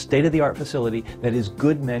 in a state-of-the-art facility that is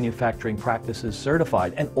Good Manufacturing Practices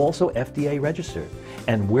certified and also FDA registered.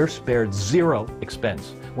 And we're spared zero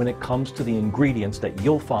expense when it comes to the ingredients that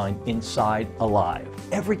you'll find inside Alive.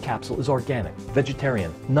 Every capsule is organic,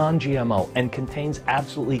 vegetarian, non-GMO, and contains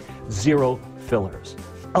absolutely zero fillers.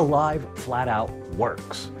 Alive flat out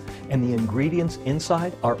works. And the ingredients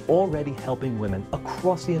inside are already helping women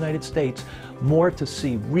across the United States more to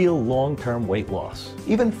see real long-term weight loss.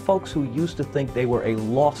 Even folks who used to think they were a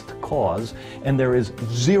lost cause, and there is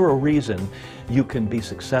zero reason you can be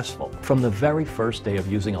successful. From the very first day of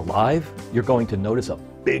using Alive, you're going to notice a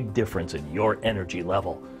big difference in your energy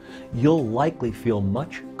level. You'll likely feel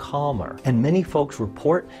much calmer, and many folks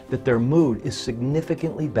report that their mood is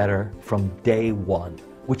significantly better from day one.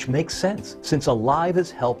 Which makes sense, since Alive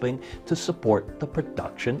is helping to support the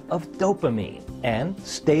production of dopamine. And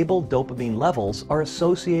stable dopamine levels are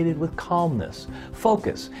associated with calmness,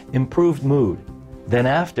 focus, improved mood. Then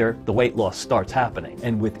after, the weight loss starts happening.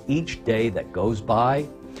 And with each day that goes by,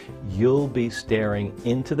 you'll be staring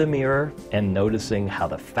into the mirror and noticing how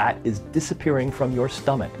the fat is disappearing from your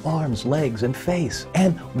stomach, arms, legs, and face.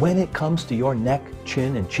 And when it comes to your neck,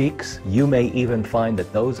 chin, and cheeks, you may even find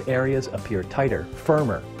that those areas appear tighter,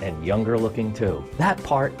 firmer, and younger looking too. That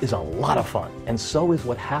part is a lot of fun, and so is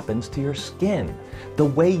what happens to your skin. The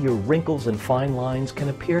way your wrinkles and fine lines can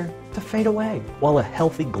appear to fade away, while a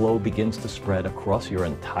healthy glow begins to spread across your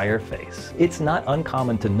entire face. It's not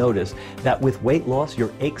uncommon to notice that with weight loss,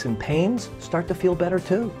 your aches and pains start to feel better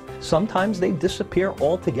too. Sometimes they disappear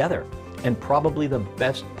altogether. And probably the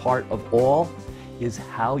best part of all is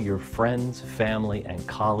how your friends, family, and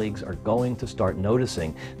colleagues are going to start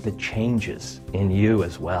noticing the changes in you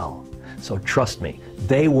as well. So trust me,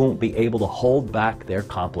 they won't be able to hold back their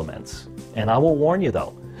compliments. And I will warn you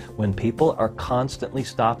though, when people are constantly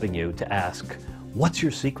stopping you to ask, "What's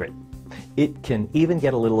your secret?" it can even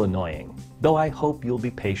get a little annoying. Though I hope you'll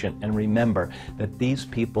be patient and remember that these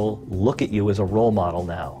people look at you as a role model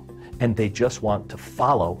now. and they just want to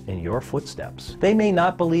follow in your footsteps. They may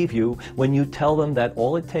not believe you when you tell them that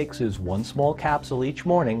all it takes is one small capsule each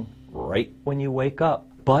morning, right when you wake up.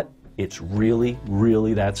 But it's really,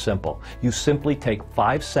 really that simple. You simply take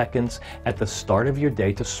 5 seconds at the start of your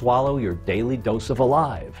day to swallow your daily dose of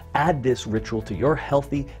Alive. Add this ritual to your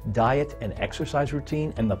healthy diet and exercise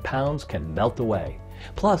routine, and the pounds can melt away.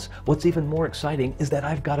 Plus, what's even more exciting is that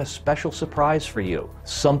I've got a special surprise for you.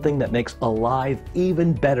 Something that makes Alive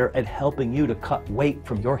even better at helping you to cut weight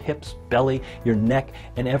from your hips, belly, your neck,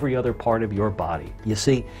 and every other part of your body. You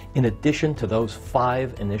see, in addition to those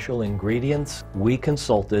 5 initial ingredients, we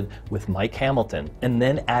consulted with Mike Hamilton and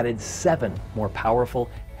then added 7 more powerful,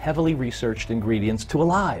 heavily researched ingredients to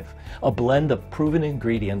Alive, a blend of proven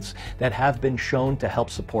ingredients that have been shown to help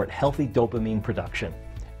support healthy dopamine production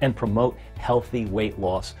and promote healthy weight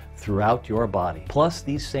loss throughout your body. Plus,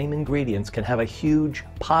 these same ingredients can have a huge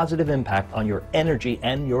positive impact on your energy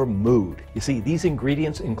and your mood. You see, these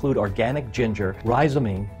ingredients include organic ginger,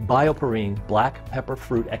 rhizomine, bioperine, black pepper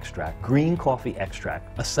fruit extract, green coffee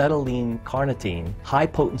extract, acetylene carnitine,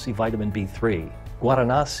 high-potency vitamin B3,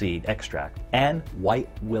 guarana seed extract, and white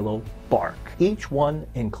willow bark. Each one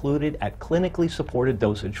included at clinically supported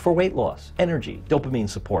dosage for weight loss, energy, dopamine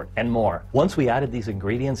support, and more. Once we added these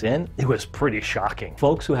ingredients in, it was pretty shocking.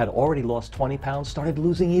 Folks who had already lost 20 pounds started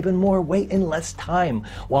losing even more weight in less time,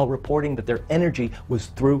 while reporting that their energy was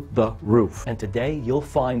through the roof. And today, you'll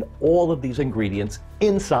find all of these ingredients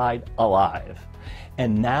inside Alive.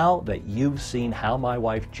 And now that you've seen how my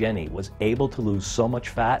wife Jenny was able to lose so much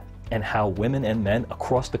fat, and how women and men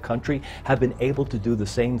across the country have been able to do the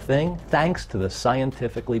same thing thanks to the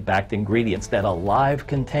scientifically backed ingredients that Alive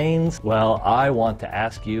contains, well, I want to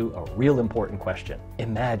ask you a real important question.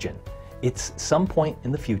 Imagine it's some point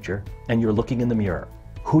in the future and you're looking in the mirror.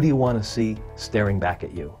 Who do you want to see staring back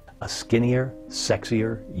at you? A skinnier,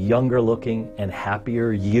 sexier, younger looking, and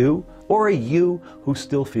happier you? Or a you who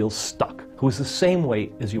still feels stuck, who is the same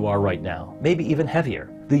weight as you are right now, maybe even heavier?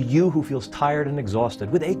 The you who feels tired and exhausted,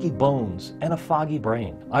 with achy bones and a foggy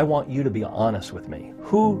brain. I want you to be honest with me.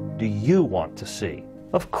 Who do you want to see?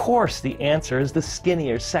 Of course, the answer is the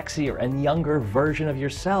skinnier, sexier, and younger version of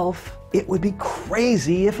yourself. It would be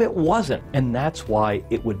crazy if it wasn't. And that's why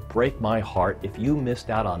it would break my heart if you missed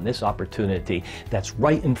out on this opportunity that's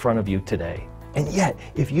right in front of you today. And yet,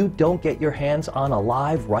 if you don't get your hands on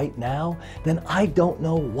Alive right now, then I don't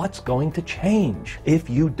know what's going to change. If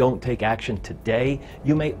you don't take action today,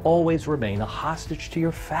 you may always remain a hostage to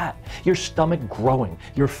your fat, your stomach growing,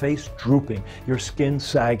 your face drooping, your skin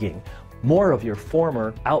sagging, more of your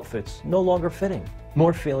former outfits no longer fitting,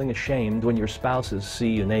 more feeling ashamed when your spouses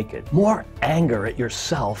see you naked, more anger at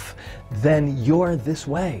yourself than you're this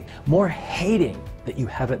way, more hating that you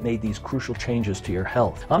haven't made these crucial changes to your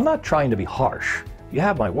health. I'm not trying to be harsh. You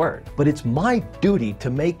have my word. But it's my duty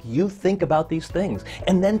to make you think about these things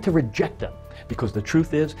and then to reject them. Because the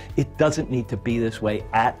truth is, it doesn't need to be this way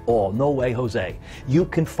at all. No way, Jose. You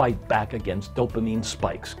can fight back against dopamine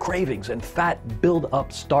spikes, cravings, and fat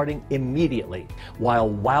build-up starting immediately while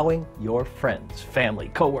wowing your friends,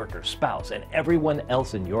 family, coworkers, spouse, and everyone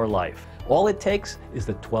else in your life. All it takes is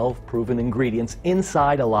the 12 proven ingredients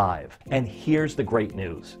inside Alive. And here's the great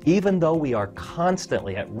news. Even though we are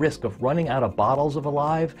constantly at risk of running out of bottles of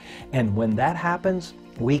Alive, and when that happens,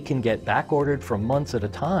 we can get back ordered for months at a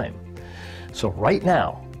time. So right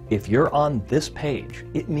now, if you're on this page,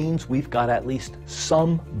 it means we've got at least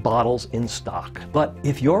some bottles in stock. But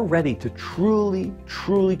if you're ready to truly,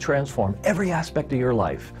 truly transform every aspect of your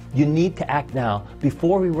life, you need to act now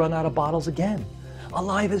before we run out of bottles again.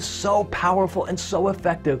 Alive is so powerful and so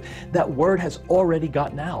effective that word has already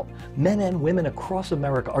gotten out. Men and women across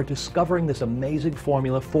America are discovering this amazing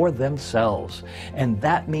formula for themselves. And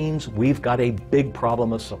that means we've got a big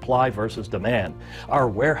problem of supply versus demand. Our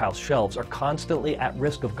warehouse shelves are constantly at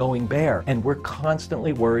risk of going bare, and we're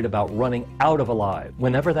constantly worried about running out of Alive.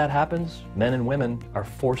 Whenever that happens, men and women are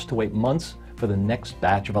forced to wait months for the next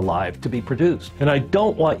batch of Alive to be produced. And I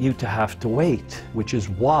don't want you to have to wait, which is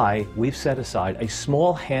why we've set aside a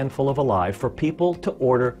small handful of Alive for people to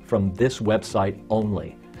order from this website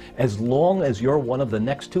only. As long as you're one of the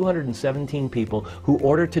next 217 people who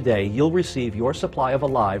order today, you'll receive your supply of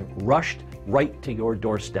Alive rushed right to your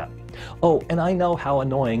doorstep. Oh, and I know how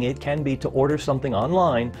annoying it can be to order something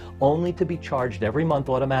online only to be charged every month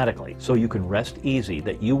automatically. So you can rest easy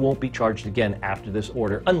that you won't be charged again after this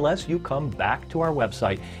order unless you come back to our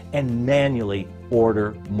website and manually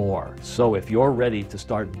order more. So if you're ready to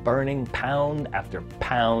start burning pound after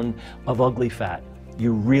pound of ugly fat,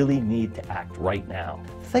 you really need to act right now.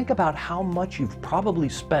 Think about how much you've probably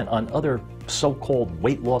spent on other so-called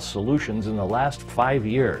weight loss solutions in the last 5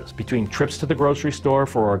 years, between trips to the grocery store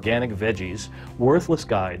for organic veggies, worthless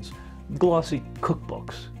guides, glossy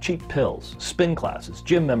cookbooks, cheap pills, spin classes,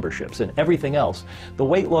 gym memberships, and everything else the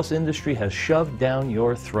weight loss industry has shoved down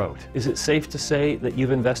your throat. Is it safe to say that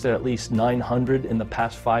you've invested at least $900 in the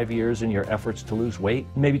past 5 years in your efforts to lose weight?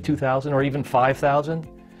 Maybe $2,000 or even $5,000?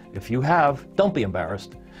 If you have, don't be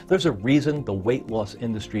embarrassed. There's a reason the weight loss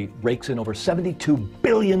industry rakes in over $72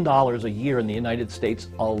 billion a year in the United States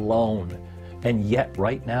alone. And yet,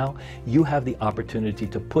 right now, you have the opportunity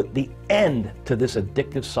to put the end to this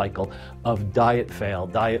addictive cycle of diet fail,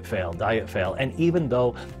 diet fail, diet fail. And even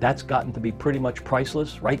though that's gotten to be pretty much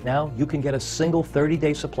priceless, right now, you can get a single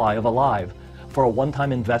 30-day supply of Alive for a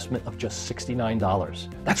one-time investment of just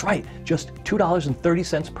 $69. That's right, just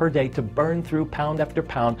 $2.30 per day to burn through pound after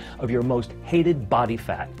pound of your most hated body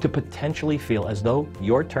fat, to potentially feel as though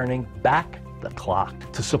you're turning back the clock,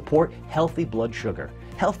 to support healthy blood sugar,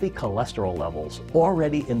 healthy cholesterol levels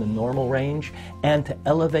already in the normal range, and to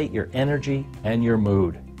elevate your energy and your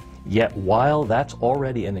mood. Yet while that's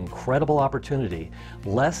already an incredible opportunity,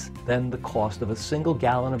 less than the cost of a single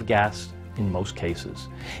gallon of gas in most cases,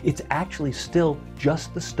 it's actually still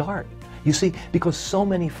just the start. You see, because so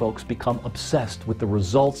many folks become obsessed with the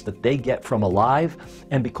results that they get from Alive,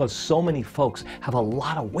 and because so many folks have a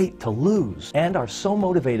lot of weight to lose and are so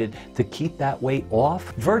motivated to keep that weight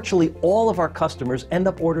off, virtually all of our customers end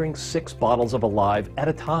up ordering 6 bottles of Alive at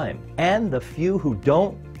a time. And the few who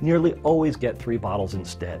don't nearly always get 3 bottles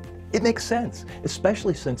instead. It makes sense,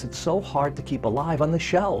 especially since it's so hard to keep Alive on the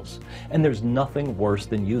shelves. And there's nothing worse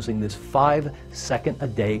than using this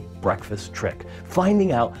 5-second-a-day breakfast trick,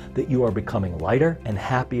 finding out that you are becoming lighter and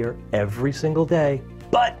happier every single day.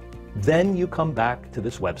 But then you come back to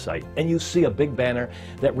this website and you see a big banner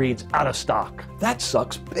that reads "out of stock." That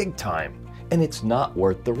sucks big time, and it's not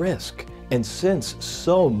worth the risk. And since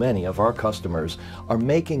so many of our customers are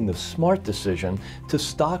making the smart decision to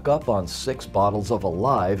stock up on 6 bottles of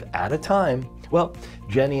Alive at a time, well,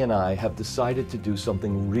 Jenny and I have decided to do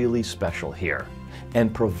something really special here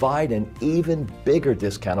and provide an even bigger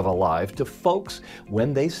discount of Alive to folks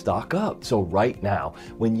when they stock up. So right now,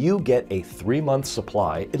 when you get a 3-month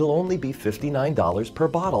supply, it'll only be $59 per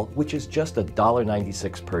bottle, which is just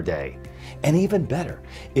 $1.96 per day. And even better,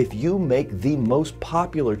 if you make the most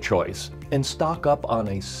popular choice and stock up on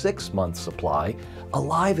a 6-month supply,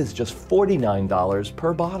 Alive is just $49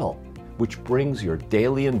 per bottle, which brings your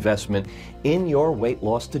daily investment in your weight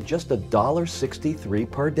loss to just $1.63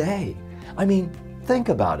 per day. I mean, think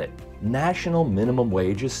about it. National minimum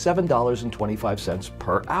wage is $7.25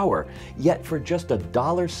 per hour, yet for just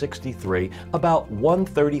 $1.63, about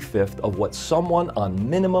 1/35 of what someone on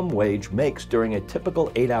minimum wage makes during a typical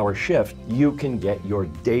 8-hour shift, you can get your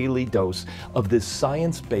daily dose of this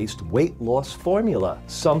science-based weight loss formula,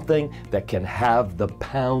 something that can have the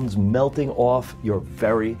pounds melting off your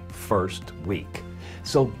very first week.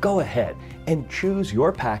 So go ahead and choose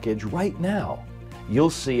your package right now. You'll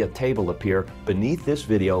see a table appear beneath this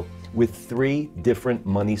video with 3 different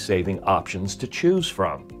money-saving options to choose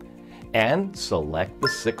from. And select the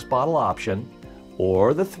 6-bottle option,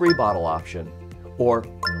 or the 3-bottle option, or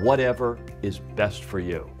whatever is best for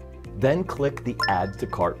you. Then click the Add to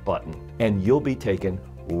Cart button, and you'll be taken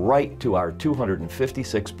right to our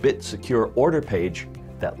 256-bit secure order page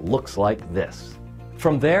that looks like this.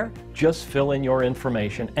 From there, just fill in your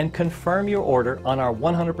information and confirm your order on our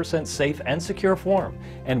 100% safe and secure form,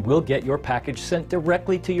 and we'll get your package sent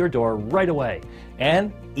directly to your door right away.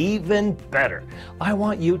 And even better, I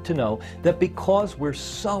want you to know that because we're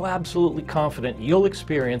so absolutely confident you'll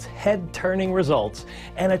experience head-turning results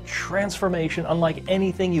and a transformation unlike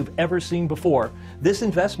anything you've ever seen before, this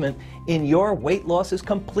investment in your weight loss is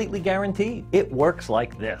completely guaranteed. It works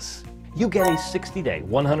like this. You get a 60-day,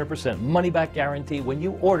 100% money-back guarantee when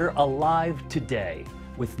you order Alive today,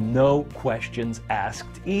 with no questions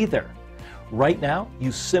asked either. Right now,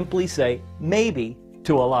 you simply say maybe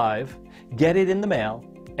to Alive, get it in the mail,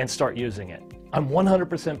 and start using it. I'm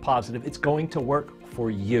 100% positive it's going to work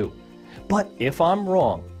for you. But if I'm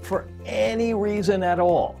wrong, for any reason at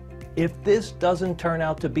all, if this doesn't turn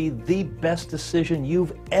out to be the best decision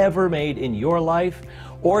you've ever made in your life,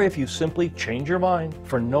 or if you simply change your mind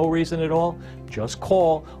for no reason at all, just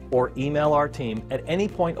call or email our team at any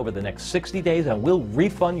point over the next 60 days and we'll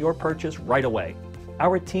refund your purchase right away.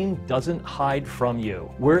 Our team doesn't hide from you.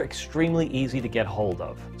 We're extremely easy to get hold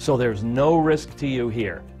of, so there's no risk to you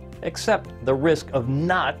here. except the risk of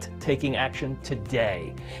not taking action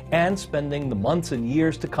today and spending the months and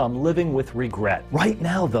years to come living with regret. Right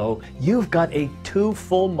now, though, you've got 2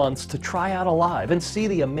 full months to try out Alive and see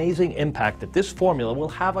the amazing impact that this formula will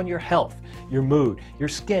have on your health, your mood, your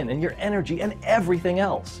skin, and your energy, and everything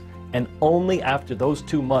else. And only after those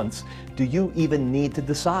 2 months do you even need to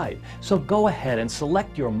decide. So go ahead and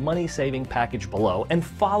select your money-saving package below and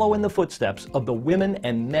follow in the footsteps of the women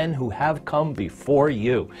and men who have come before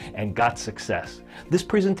you and got success. This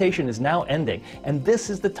presentation is now ending, and this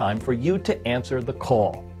is the time for you to answer the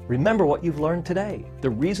call. Remember what you've learned today. The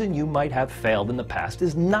reason you might have failed in the past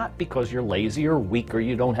is not because you're lazy or weak or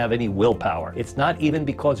you don't have any willpower. It's not even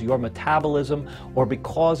because of your metabolism or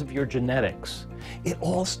because of your genetics. It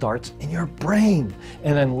all starts in your brain.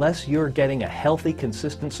 And unless you're getting a healthy,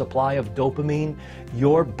 consistent supply of dopamine,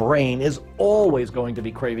 your brain is always going to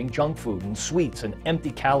be craving junk food and sweets and empty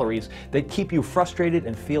calories that keep you frustrated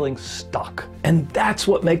and feeling stuck. And that's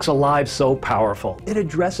what makes Alive so powerful. It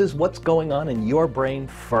addresses what's going on in your brain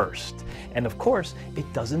first. And of course,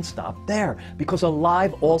 it doesn't stop there, because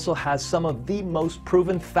Alive also has some of the most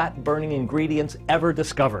proven fat-burning ingredients ever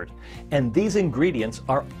discovered. And these ingredients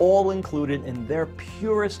are all included in their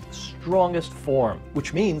purest, strongest form,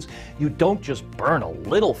 which means you don't just burn a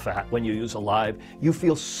little fat when you use Alive, you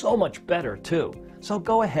feel so much better too. So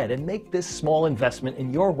go ahead and make this small investment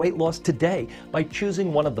in your weight loss today by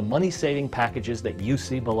choosing one of the money-saving packages that you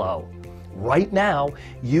see below. Right now,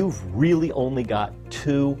 you've really only got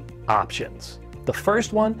 2 options. The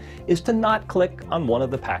first one is to not click on one of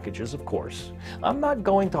the packages, of course. I'm not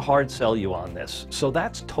going to hard sell you on this, so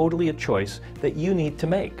that's totally a choice that you need to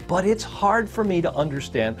make. But it's hard for me to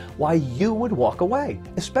understand why you would walk away,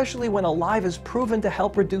 especially when Alive is proven to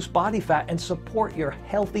help reduce body fat and support your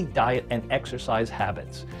healthy diet and exercise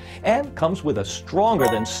habits, and comes with a stronger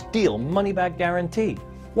than steel money-back guarantee.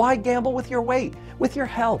 Why gamble with your weight, with your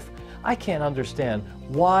health? I can't understand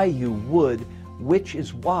why you would, which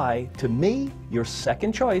is why, to me, your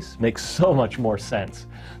second choice makes so much more sense.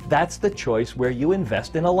 That's the choice where you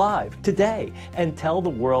invest in Alive today and tell the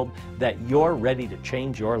world that you're ready to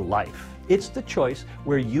change your life. It's the choice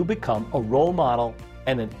where you become a role model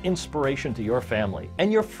and an inspiration to your family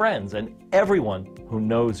and your friends and everyone who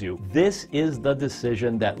knows you. This is the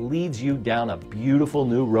decision that leads you down a beautiful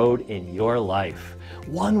new road in your life,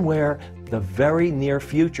 one where the very near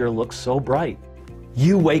future looks so bright.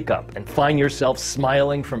 You wake up and find yourself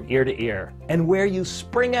smiling from ear to ear, and where you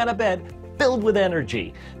spring out of bed filled with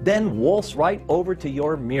energy, then waltz right over to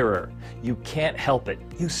your mirror. You can't help it.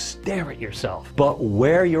 You stare at yourself. But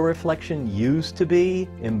where your reflection used to be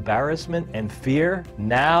embarrassment and fear,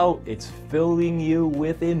 now it's filling you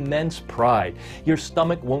with immense pride. Your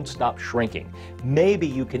stomach won't stop shrinking. Maybe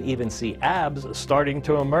you can even see abs starting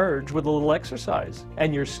to emerge with a little exercise.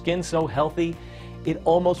 And your skin so healthy, it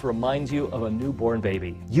almost reminds you of a newborn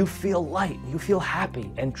baby. You feel light, you feel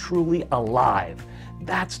happy, and truly alive.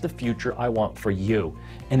 That's the future I want for you.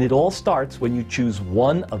 And it all starts when you choose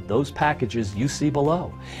one of those packages you see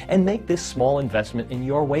below and make this small investment in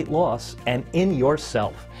your weight loss and in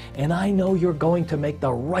yourself. And I know you're going to make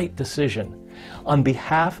the right decision. On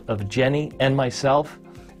behalf of Jenny and myself,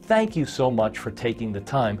 thank you so much for taking the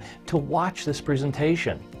time to watch this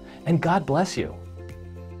presentation. And God bless you.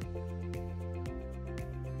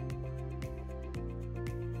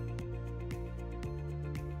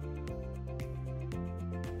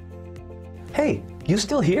 Hey, you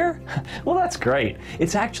still here? Well, that's great.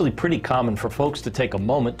 It's actually pretty common for folks to take a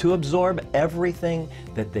moment to absorb everything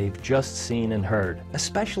that they've just seen and heard,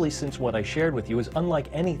 especially since what I shared with you is unlike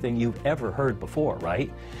anything you've ever heard before,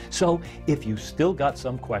 right? So if you still got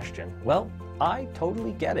some question, well, I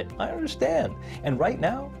totally get it. I understand. And right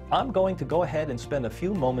now, I'm going to go ahead and spend a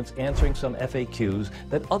few moments answering some FAQs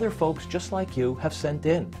that other folks just like you have sent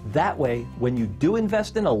in. That way, when you do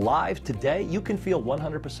invest in Alive today, you can feel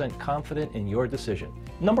 100% confident in your decision.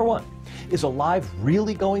 Number 1, is Alive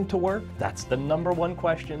really going to work? That's the number 1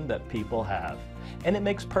 question that people have. And it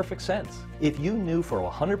makes perfect sense. If you knew for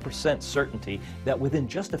 100% certainty that within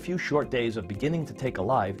just a few short days of beginning to take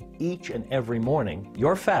Alive each and every morning,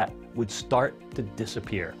 your fat would start to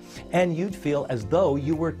disappear, and you'd feel as though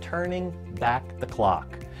you were turning back the clock.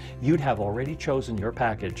 You'd have already chosen your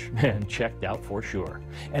package and checked out for sure.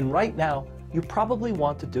 And right now, you probably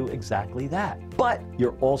want to do exactly that. But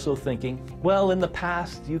you're also thinking, well, in the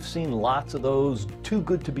past, you've seen lots of those too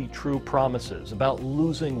good to be true promises about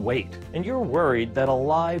losing weight, and you're worried that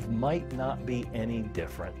Alive might not be any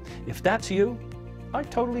different. If that's you, I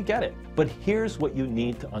totally get it. But here's what you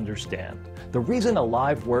need to understand. The reason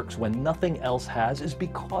Alive works when nothing else has is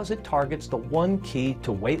because it targets the one key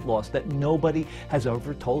to weight loss that nobody has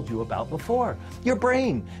ever told you about before. Your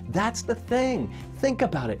brain. That's the thing. Think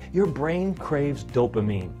about it. Your brain craves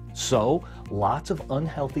dopamine. So, lots of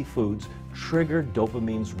unhealthy foods trigger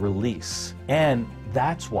dopamine's release. And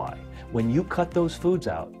that's why when you cut those foods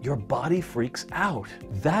out, your body freaks out.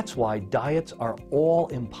 That's why diets are all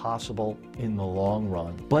impossible in the long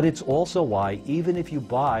run. But it's also why even if you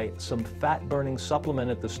buy some fat-burning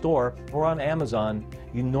supplement at the store or on Amazon,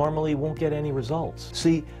 you normally won't get any results.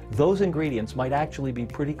 See, those ingredients might actually be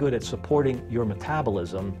pretty good at supporting your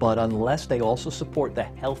metabolism, but unless they also support the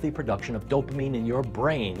healthy production of dopamine in your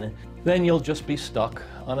brain, then you'll just be stuck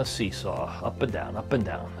on a seesaw, up and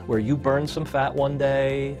down, where you burn some fat one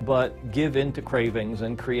day, but give in to cravings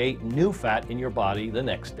and create new fat in your body the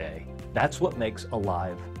next day. That's what makes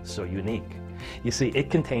Alive so unique. You see, it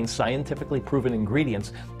contains scientifically proven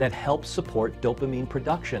ingredients that help support dopamine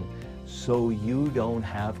production, so you don't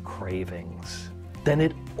have cravings. Then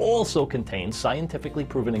it also contains scientifically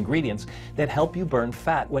proven ingredients that help you burn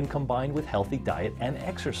fat when combined with healthy diet and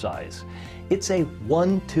exercise. It's a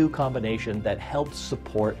 1-2 combination that helps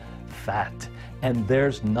support fat, and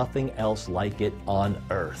there's nothing else like it on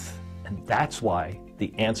earth. And that's why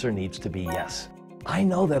the answer needs to be yes. I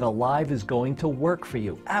know that Alive is going to work for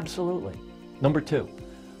you, absolutely. Number 2.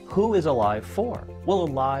 Who is Alive for? Well,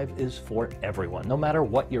 Alive is for everyone, no matter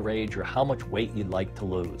what your age or how much weight you'd like to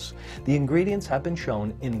lose. The ingredients have been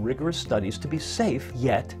shown in rigorous studies to be safe,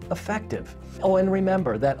 yet effective. Oh, and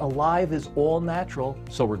remember that Alive is all natural,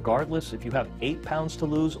 so regardless if you have 8 pounds to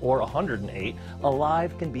lose or 108,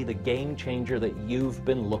 Alive can be the game changer that you've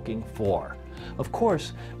been looking for. Of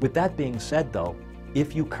course, with that being said though,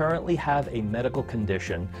 if you currently have a medical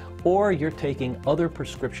condition or you're taking other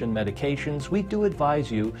prescription medications, we do advise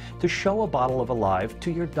you to show a bottle of Alive to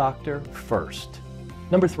your doctor first.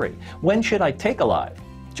 Number 3, when should I take Alive?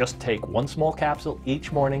 Just take 1 small capsule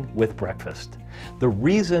each morning with breakfast. The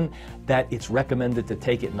reason that it's recommended to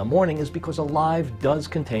take it in the morning is because Alive does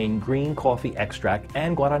contain green coffee extract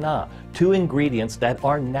and guarana, 2 ingredients that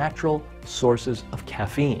are natural sources of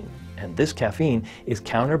caffeine. And this caffeine is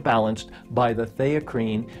counterbalanced by the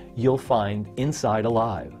theacrine you'll find inside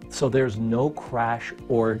Alive. So there's no crash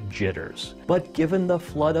or jitters. But given the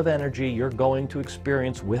flood of energy you're going to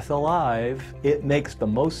experience with Alive, it makes the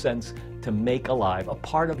most sense to make Alive a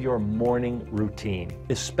part of your morning routine,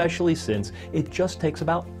 especially since it just takes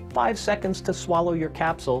about 5 seconds to swallow your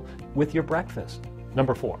capsule with your breakfast.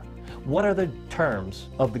 Number 4, what are the terms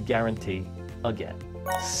of the guarantee again?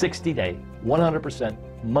 60-day, 100%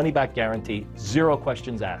 money-back guarantee, 0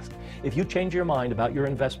 questions asked. If you change your mind about your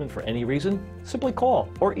investment for any reason, simply call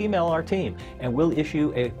or email our team and we'll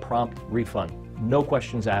issue a prompt refund. No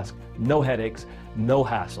questions asked, no headaches, no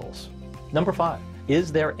hassles. Number 5,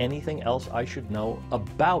 is there anything else I should know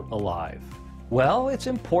about Alive? Well, it's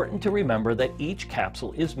important to remember that each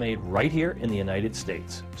capsule is made right here in the United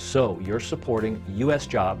States, so you're supporting U.S.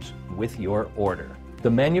 jobs with your order. The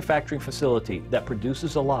manufacturing facility that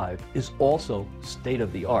produces Alive is also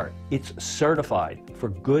state-of-the-art. It's certified for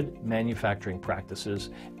good manufacturing practices,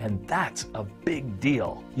 and that's a big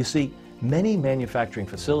deal. You see, many manufacturing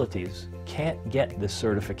facilities can't get this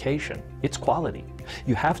certification. It's quality.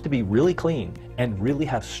 You have to be really clean and really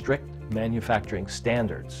have strict manufacturing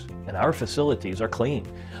standards. And our facilities are clean.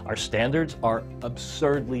 Our standards are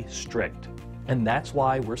absurdly strict. And that's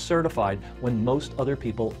why we're certified when most other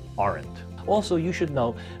people aren't. Also, you should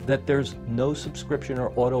know that there's no subscription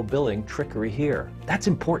or auto billing trickery here. That's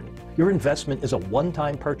important. Your investment is a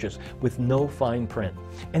one-time purchase with no fine print.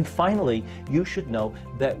 And finally, you should know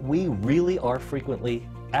that we really are frequently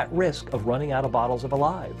at risk of running out of bottles of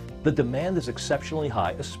Alive. The demand is exceptionally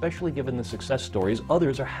high, especially given the success stories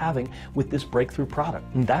others are having with this breakthrough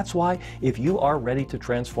product. And that's why, if you are ready to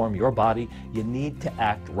transform your body, you need to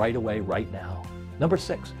act right away, right now. Number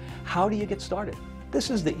 6, how do you get started? This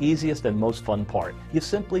is the easiest and most fun part. You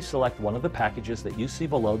simply select one of the packages that you see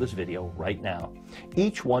below this video right now.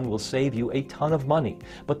 Each one will save you a ton of money,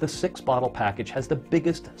 but the 6-bottle package has the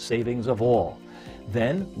biggest savings of all.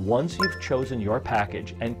 Then, once you've chosen your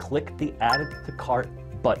package and click the Add to Cart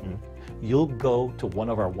button, you'll go to one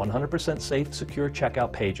of our 100% safe, secure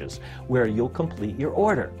checkout pages where you'll complete your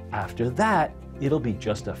order. After that, it'll be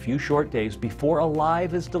just a few short days before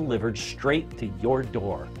Alive is delivered straight to your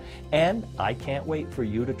door. And I can't wait for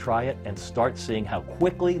you to try it and start seeing how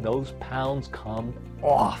quickly those pounds come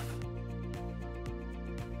off.